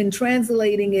 putting it and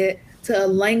translating it to a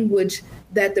language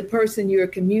that the person you're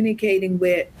communicating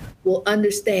with will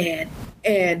understand,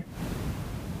 and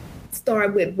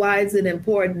start with, why is it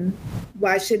important?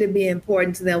 Why should it be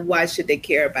important to them? Why should they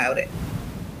care about it?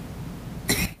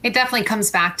 It definitely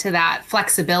comes back to that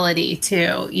flexibility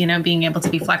too, being able to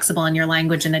be flexible in your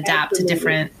language and adapt Absolutely. To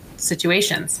different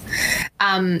situations.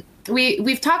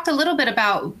 We've talked a little bit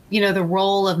about, the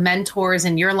role of mentors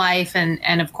in your life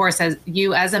and of course, as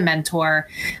a mentor.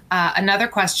 Another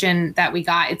question that we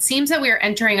got, it seems that we are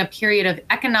entering a period of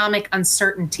economic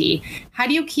uncertainty. How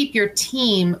do you keep your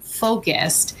team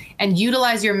focused and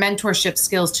utilize your mentorship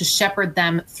skills to shepherd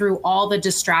them through all the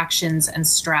distractions and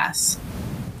stress?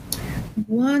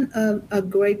 A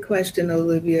great question,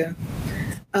 Olivia.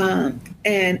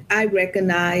 And I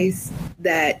recognize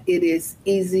that it is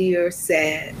easier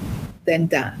said than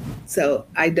done. So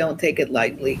I don't take it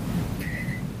lightly,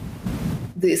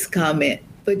 this comment.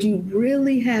 But you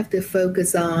really have to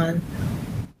focus on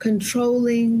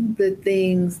controlling the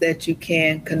things that you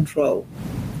can control.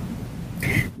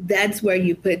 That's where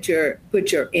you put your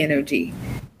energy.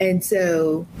 And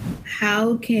so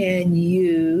how can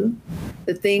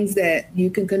the things that you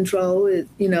can control is,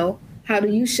 how do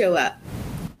you show up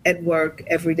at work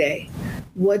every day?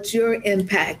 What's your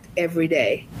impact every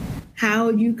day? How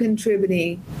are you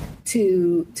contributing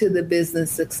to the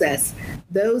business success?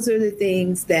 Those are the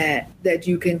things that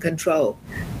you can control.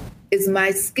 Has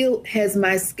my skill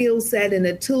set and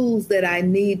the tools that I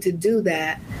need to do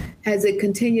that, has it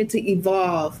continued to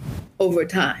evolve over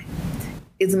time?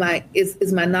 Is my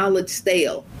knowledge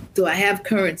stale? Do I have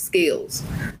current skills?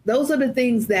 Those are the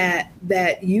things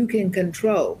that you can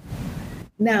control.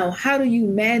 Now, how do you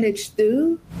manage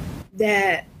through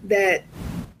that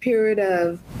period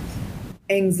of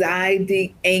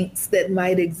anxiety, angst that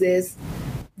might exist?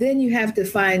 Then you have to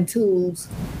find tools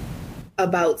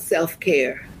about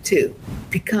self-care too.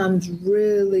 Becomes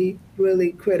really,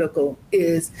 really critical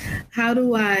is how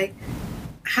do I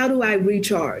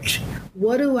recharge?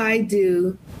 What do I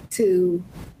do to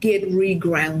get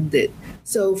regrounded?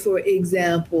 So for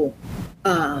example,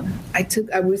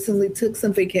 I recently took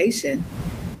some vacation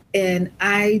and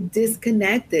I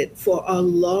disconnected for a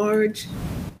large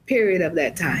period of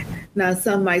that time. Now,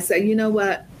 some might say, you know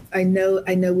what, I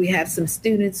know we have some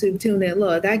students who tune in.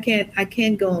 Look, I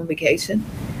can't go on vacation.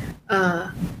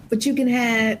 But you can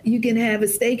have a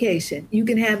staycation. You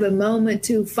can have a moment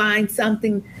to find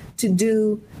something to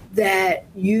do that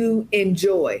you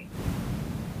enjoy.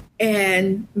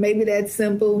 And maybe that's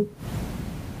simple.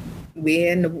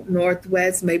 We're in the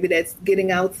Northwest. Maybe that's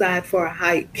getting outside for a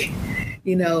hike.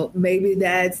 Maybe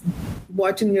that's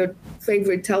watching your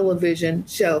favorite television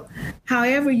show.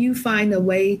 However you find a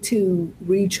way to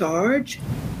recharge,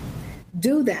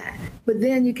 do that. But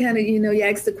then you kind of, you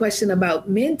ask the question about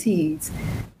mentees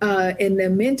and the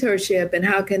mentorship and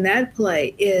how can that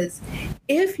play is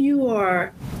if you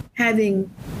are having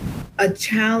a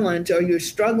challenge or you're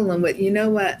struggling with,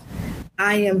 what,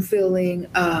 I am feeling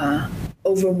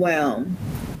overwhelmed.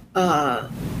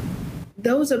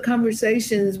 Those are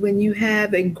conversations when you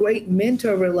have a great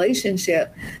mentor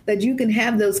relationship that you can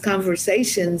have those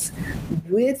conversations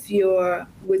with your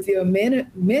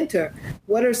mentor.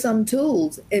 What are some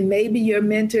tools? And maybe your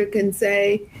mentor can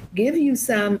give you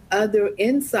some other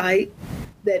insight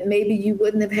that maybe you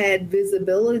wouldn't have had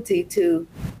visibility to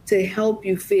help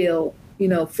you feel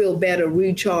better,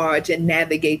 recharge, and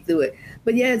navigate through it.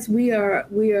 But yes, we are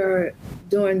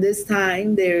during this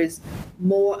time, there's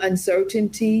more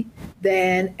uncertainty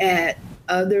than at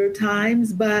other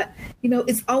times, but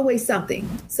it's always something.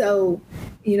 So,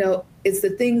 it's the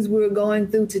things we're going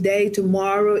through today.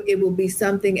 Tomorrow, it will be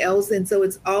something else. And so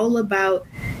it's all about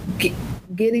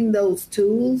getting those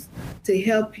tools to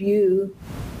help you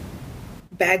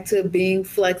back to being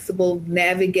flexible,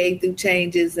 navigate through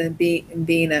changes, and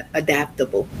being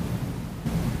adaptable.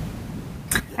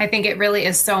 I think it really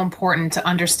is so important to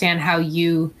understand how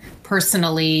you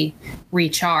personally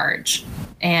recharge.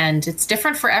 And it's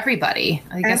different for everybody.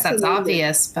 I guess Absolutely. That's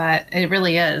obvious, but it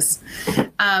really is.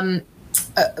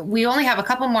 We only have a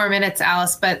couple more minutes,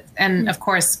 Alice, and of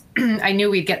course, I knew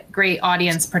we'd get great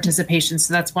audience participation,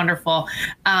 so that's wonderful.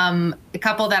 A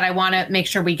couple that I want to make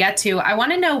sure we get to. I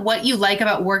want to know what you like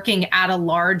about working at a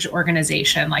large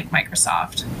organization like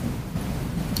Microsoft.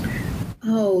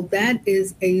 Oh, that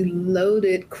is a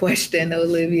loaded question,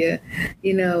 Olivia.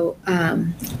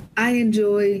 I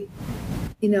enjoy,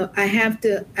 I have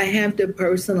to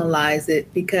personalize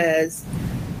it because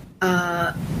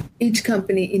each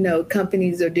company,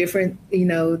 companies are different.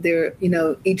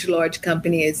 Each large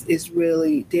company is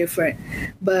really different.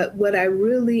 But what I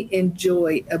really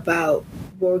enjoy about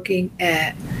working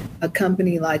at a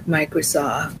company like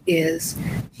Microsoft is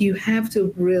you have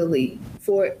to really,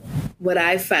 for what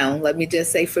I found, let me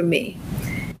just say for me,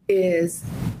 is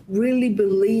really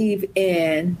believe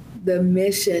in the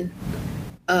mission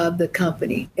of the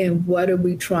company and what are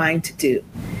we trying to do.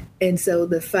 And so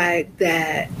the fact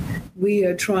that we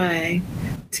are trying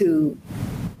to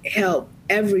help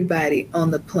everybody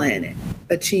on the planet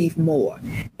achieve more.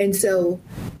 And so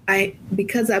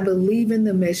because I believe in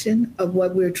the mission of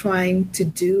what we're trying to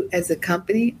do as a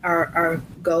company, our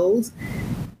goals,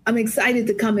 I'm excited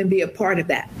to come and be a part of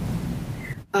that.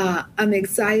 I'm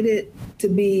excited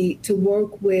to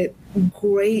work with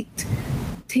great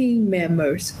team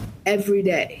members every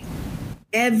day.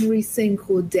 Every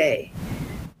single day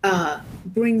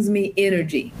brings me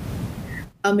energy.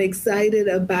 I'm excited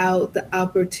about the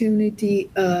opportunity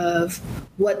of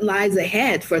what lies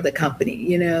ahead for the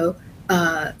company,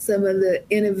 some of the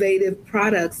innovative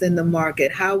products in the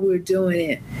market, how we're doing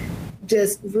it.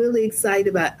 Just really excited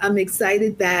about. I'm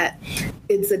excited that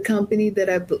it's a company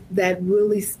that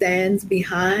really stands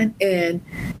behind,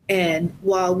 and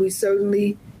while we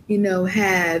certainly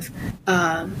have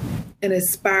an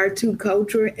aspire to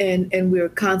culture and we're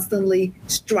constantly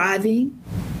striving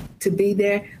to be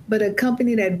there, but a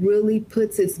company that really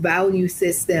puts its value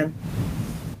system,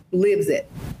 lives it,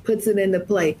 puts it into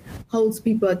play, holds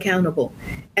people accountable.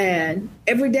 And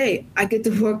every day I get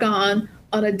to work on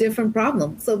a different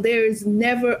problem. So there is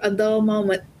never a dull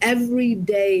moment. Every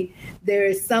day there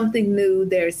is something new,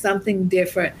 there is something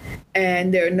different,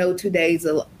 and there are no 2 days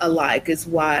alike. Is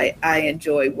why I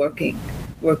enjoy working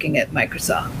at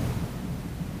Microsoft.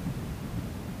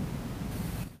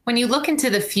 When you look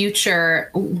into the future,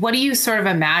 what do you sort of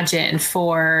imagine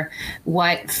for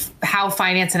how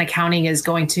finance and accounting is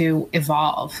going to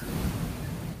evolve?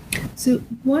 So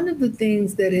one of the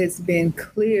things that has been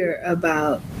clear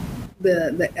about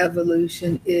the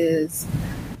evolution is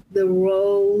the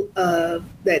role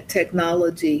that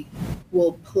technology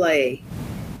will play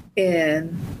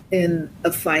in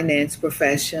a finance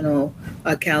professional,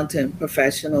 accountant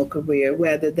professional career,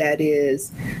 whether that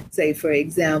is, say, for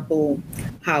example,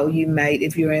 how you might,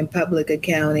 if you're in public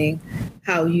accounting,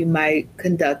 how you might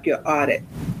conduct your audit,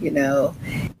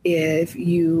 if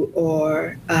you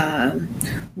are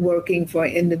working for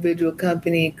an individual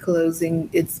company closing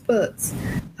its books,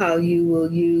 how you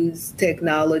will use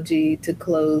technology to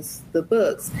close the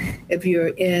books. If you're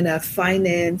in a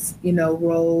finance,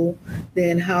 role,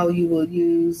 then how you will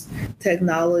use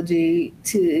technology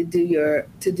to do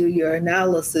your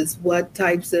analysis. What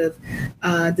types of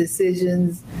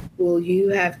decisions will you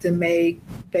have to make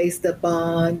based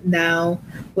upon now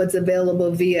what's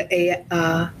available via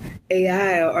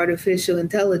AI or artificial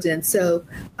intelligence? So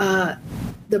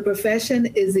the profession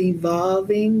is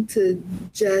evolving to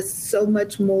just so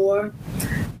much more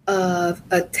of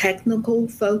a technical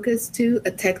focus to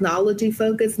a technology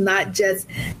focus, not just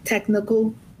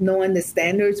technical, knowing the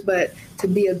standards, but to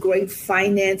be a great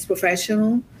finance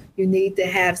professional, you need to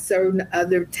have certain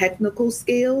other technical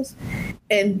skills.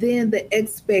 And then the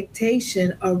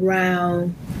expectation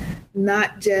around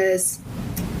not just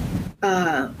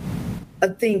a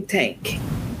think tank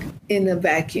in a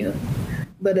vacuum,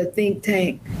 but a think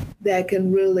tank that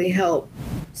can really help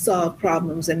solve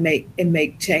problems and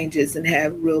make changes and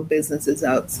have real business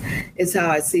results is how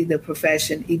I see the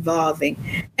profession evolving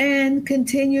and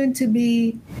continuing to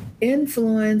be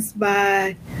influenced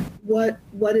by what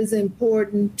is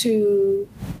important to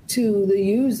the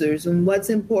users and what's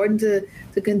important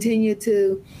to continue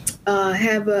to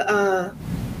have a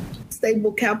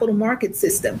stable capital market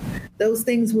system. Those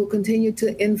things will continue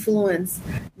to influence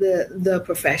the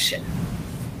profession.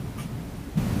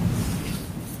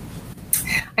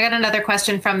 I got another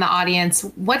question from the audience.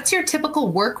 What's your typical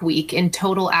work week in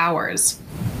total hours?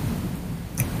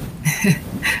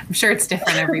 I'm sure it's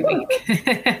different every week.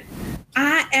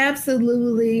 I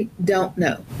absolutely don't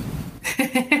know.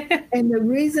 And the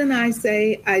reason I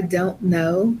say I don't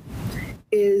know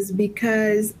is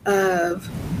because of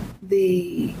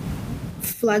the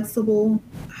flexible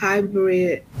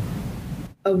hybrid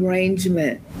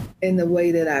arrangement in the way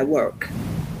that I work.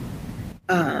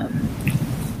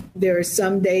 There are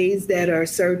some days that are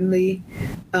certainly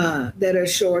that are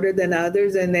shorter than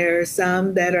others, and there are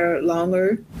some that are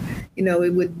longer.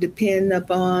 It would depend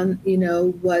upon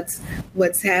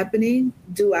what's happening.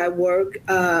 Do I work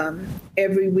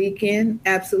every weekend?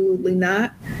 Absolutely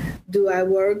not. Do I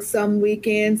work some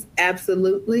weekends?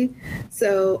 Absolutely.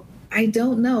 So I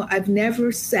don't know. I've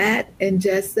never sat and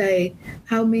just say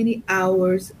how many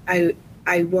hours I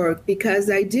work, because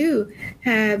I do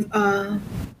have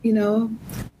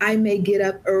I may get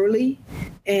up early,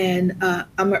 and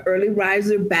I'm an early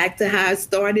riser back to how I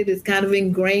started. It's kind of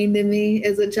ingrained in me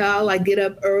as a child. I get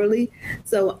up early.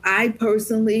 So I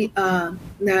personally, now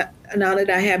that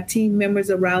I have team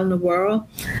members around the world,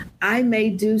 I may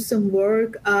do some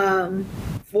work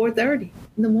 4:30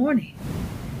 in the morning.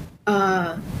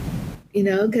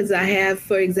 Because I have,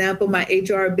 for example, my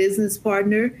HR business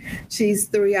partner, she's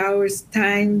 3 hours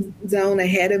time zone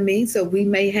ahead of me. So we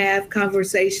may have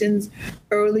conversations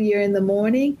earlier in the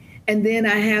morning. And then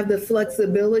I have the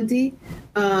flexibility.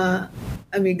 Go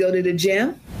to the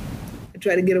gym. I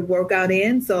try to get a workout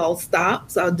in. So I'll stop.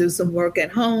 So I'll do some work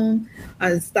at home.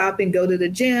 I'll stop and go to the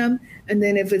gym. And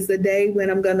then if it's the day when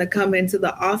I'm going to come into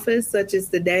the office, such as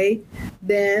today,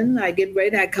 then I get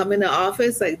ready. I come in the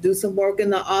office. I do some work in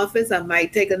the office. I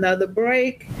might take another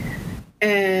break.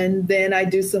 And then I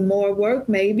do some more work,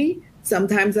 maybe.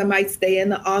 Sometimes I might stay in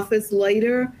the office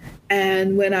later.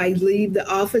 And when I leave the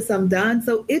office, I'm done.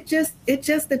 So it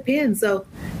just depends. So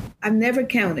I've never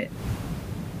counted.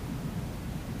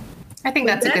 I think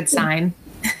that's a good sign.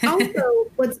 Also,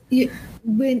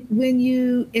 when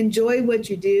you enjoy what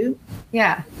you do,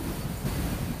 yeah,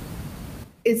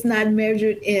 it's not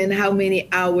measured in how many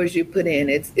hours you put in.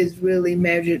 It's really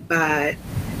measured by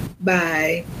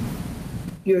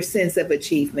your sense of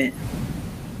achievement.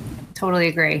 Totally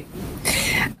agree.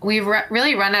 We've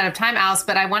really run out of time, Alice,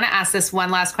 but I want to ask this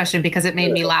one last question because it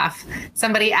made me laugh.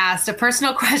 Somebody asked a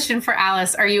personal question for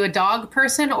Alice. Are you a dog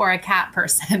person or a cat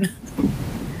person?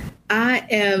 I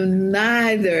am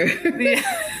neither.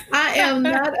 I am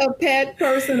not a pet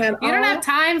person at all. You don't have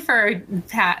time for any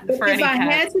pet. If I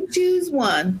had to choose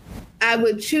one, I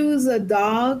would choose a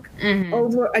dog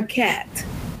over a cat.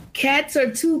 Cats are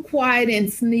too quiet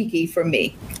and sneaky for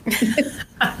me.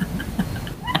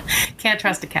 Can't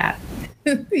trust a cat.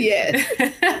 Yes.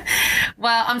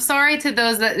 Well, I'm sorry to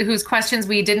those whose questions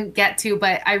we didn't get to,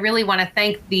 but I really want to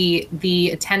thank the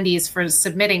attendees for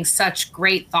submitting such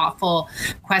great, thoughtful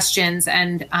questions.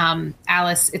 And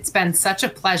Alice, it's been such a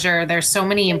pleasure. There's so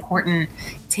many important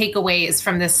takeaways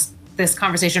from this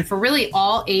conversation for really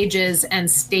all ages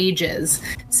and stages.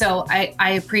 So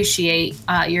I appreciate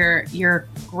your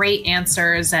great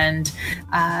answers and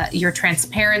your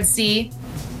transparency.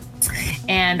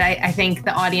 And I think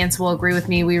the audience will agree with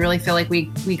me. We really feel like we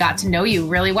got to know you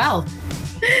really well.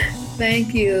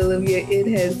 Thank you, Olivia. It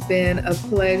has been a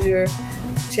pleasure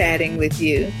chatting with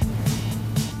you.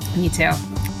 Me too.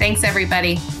 Thanks,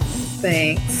 everybody.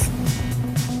 Thanks.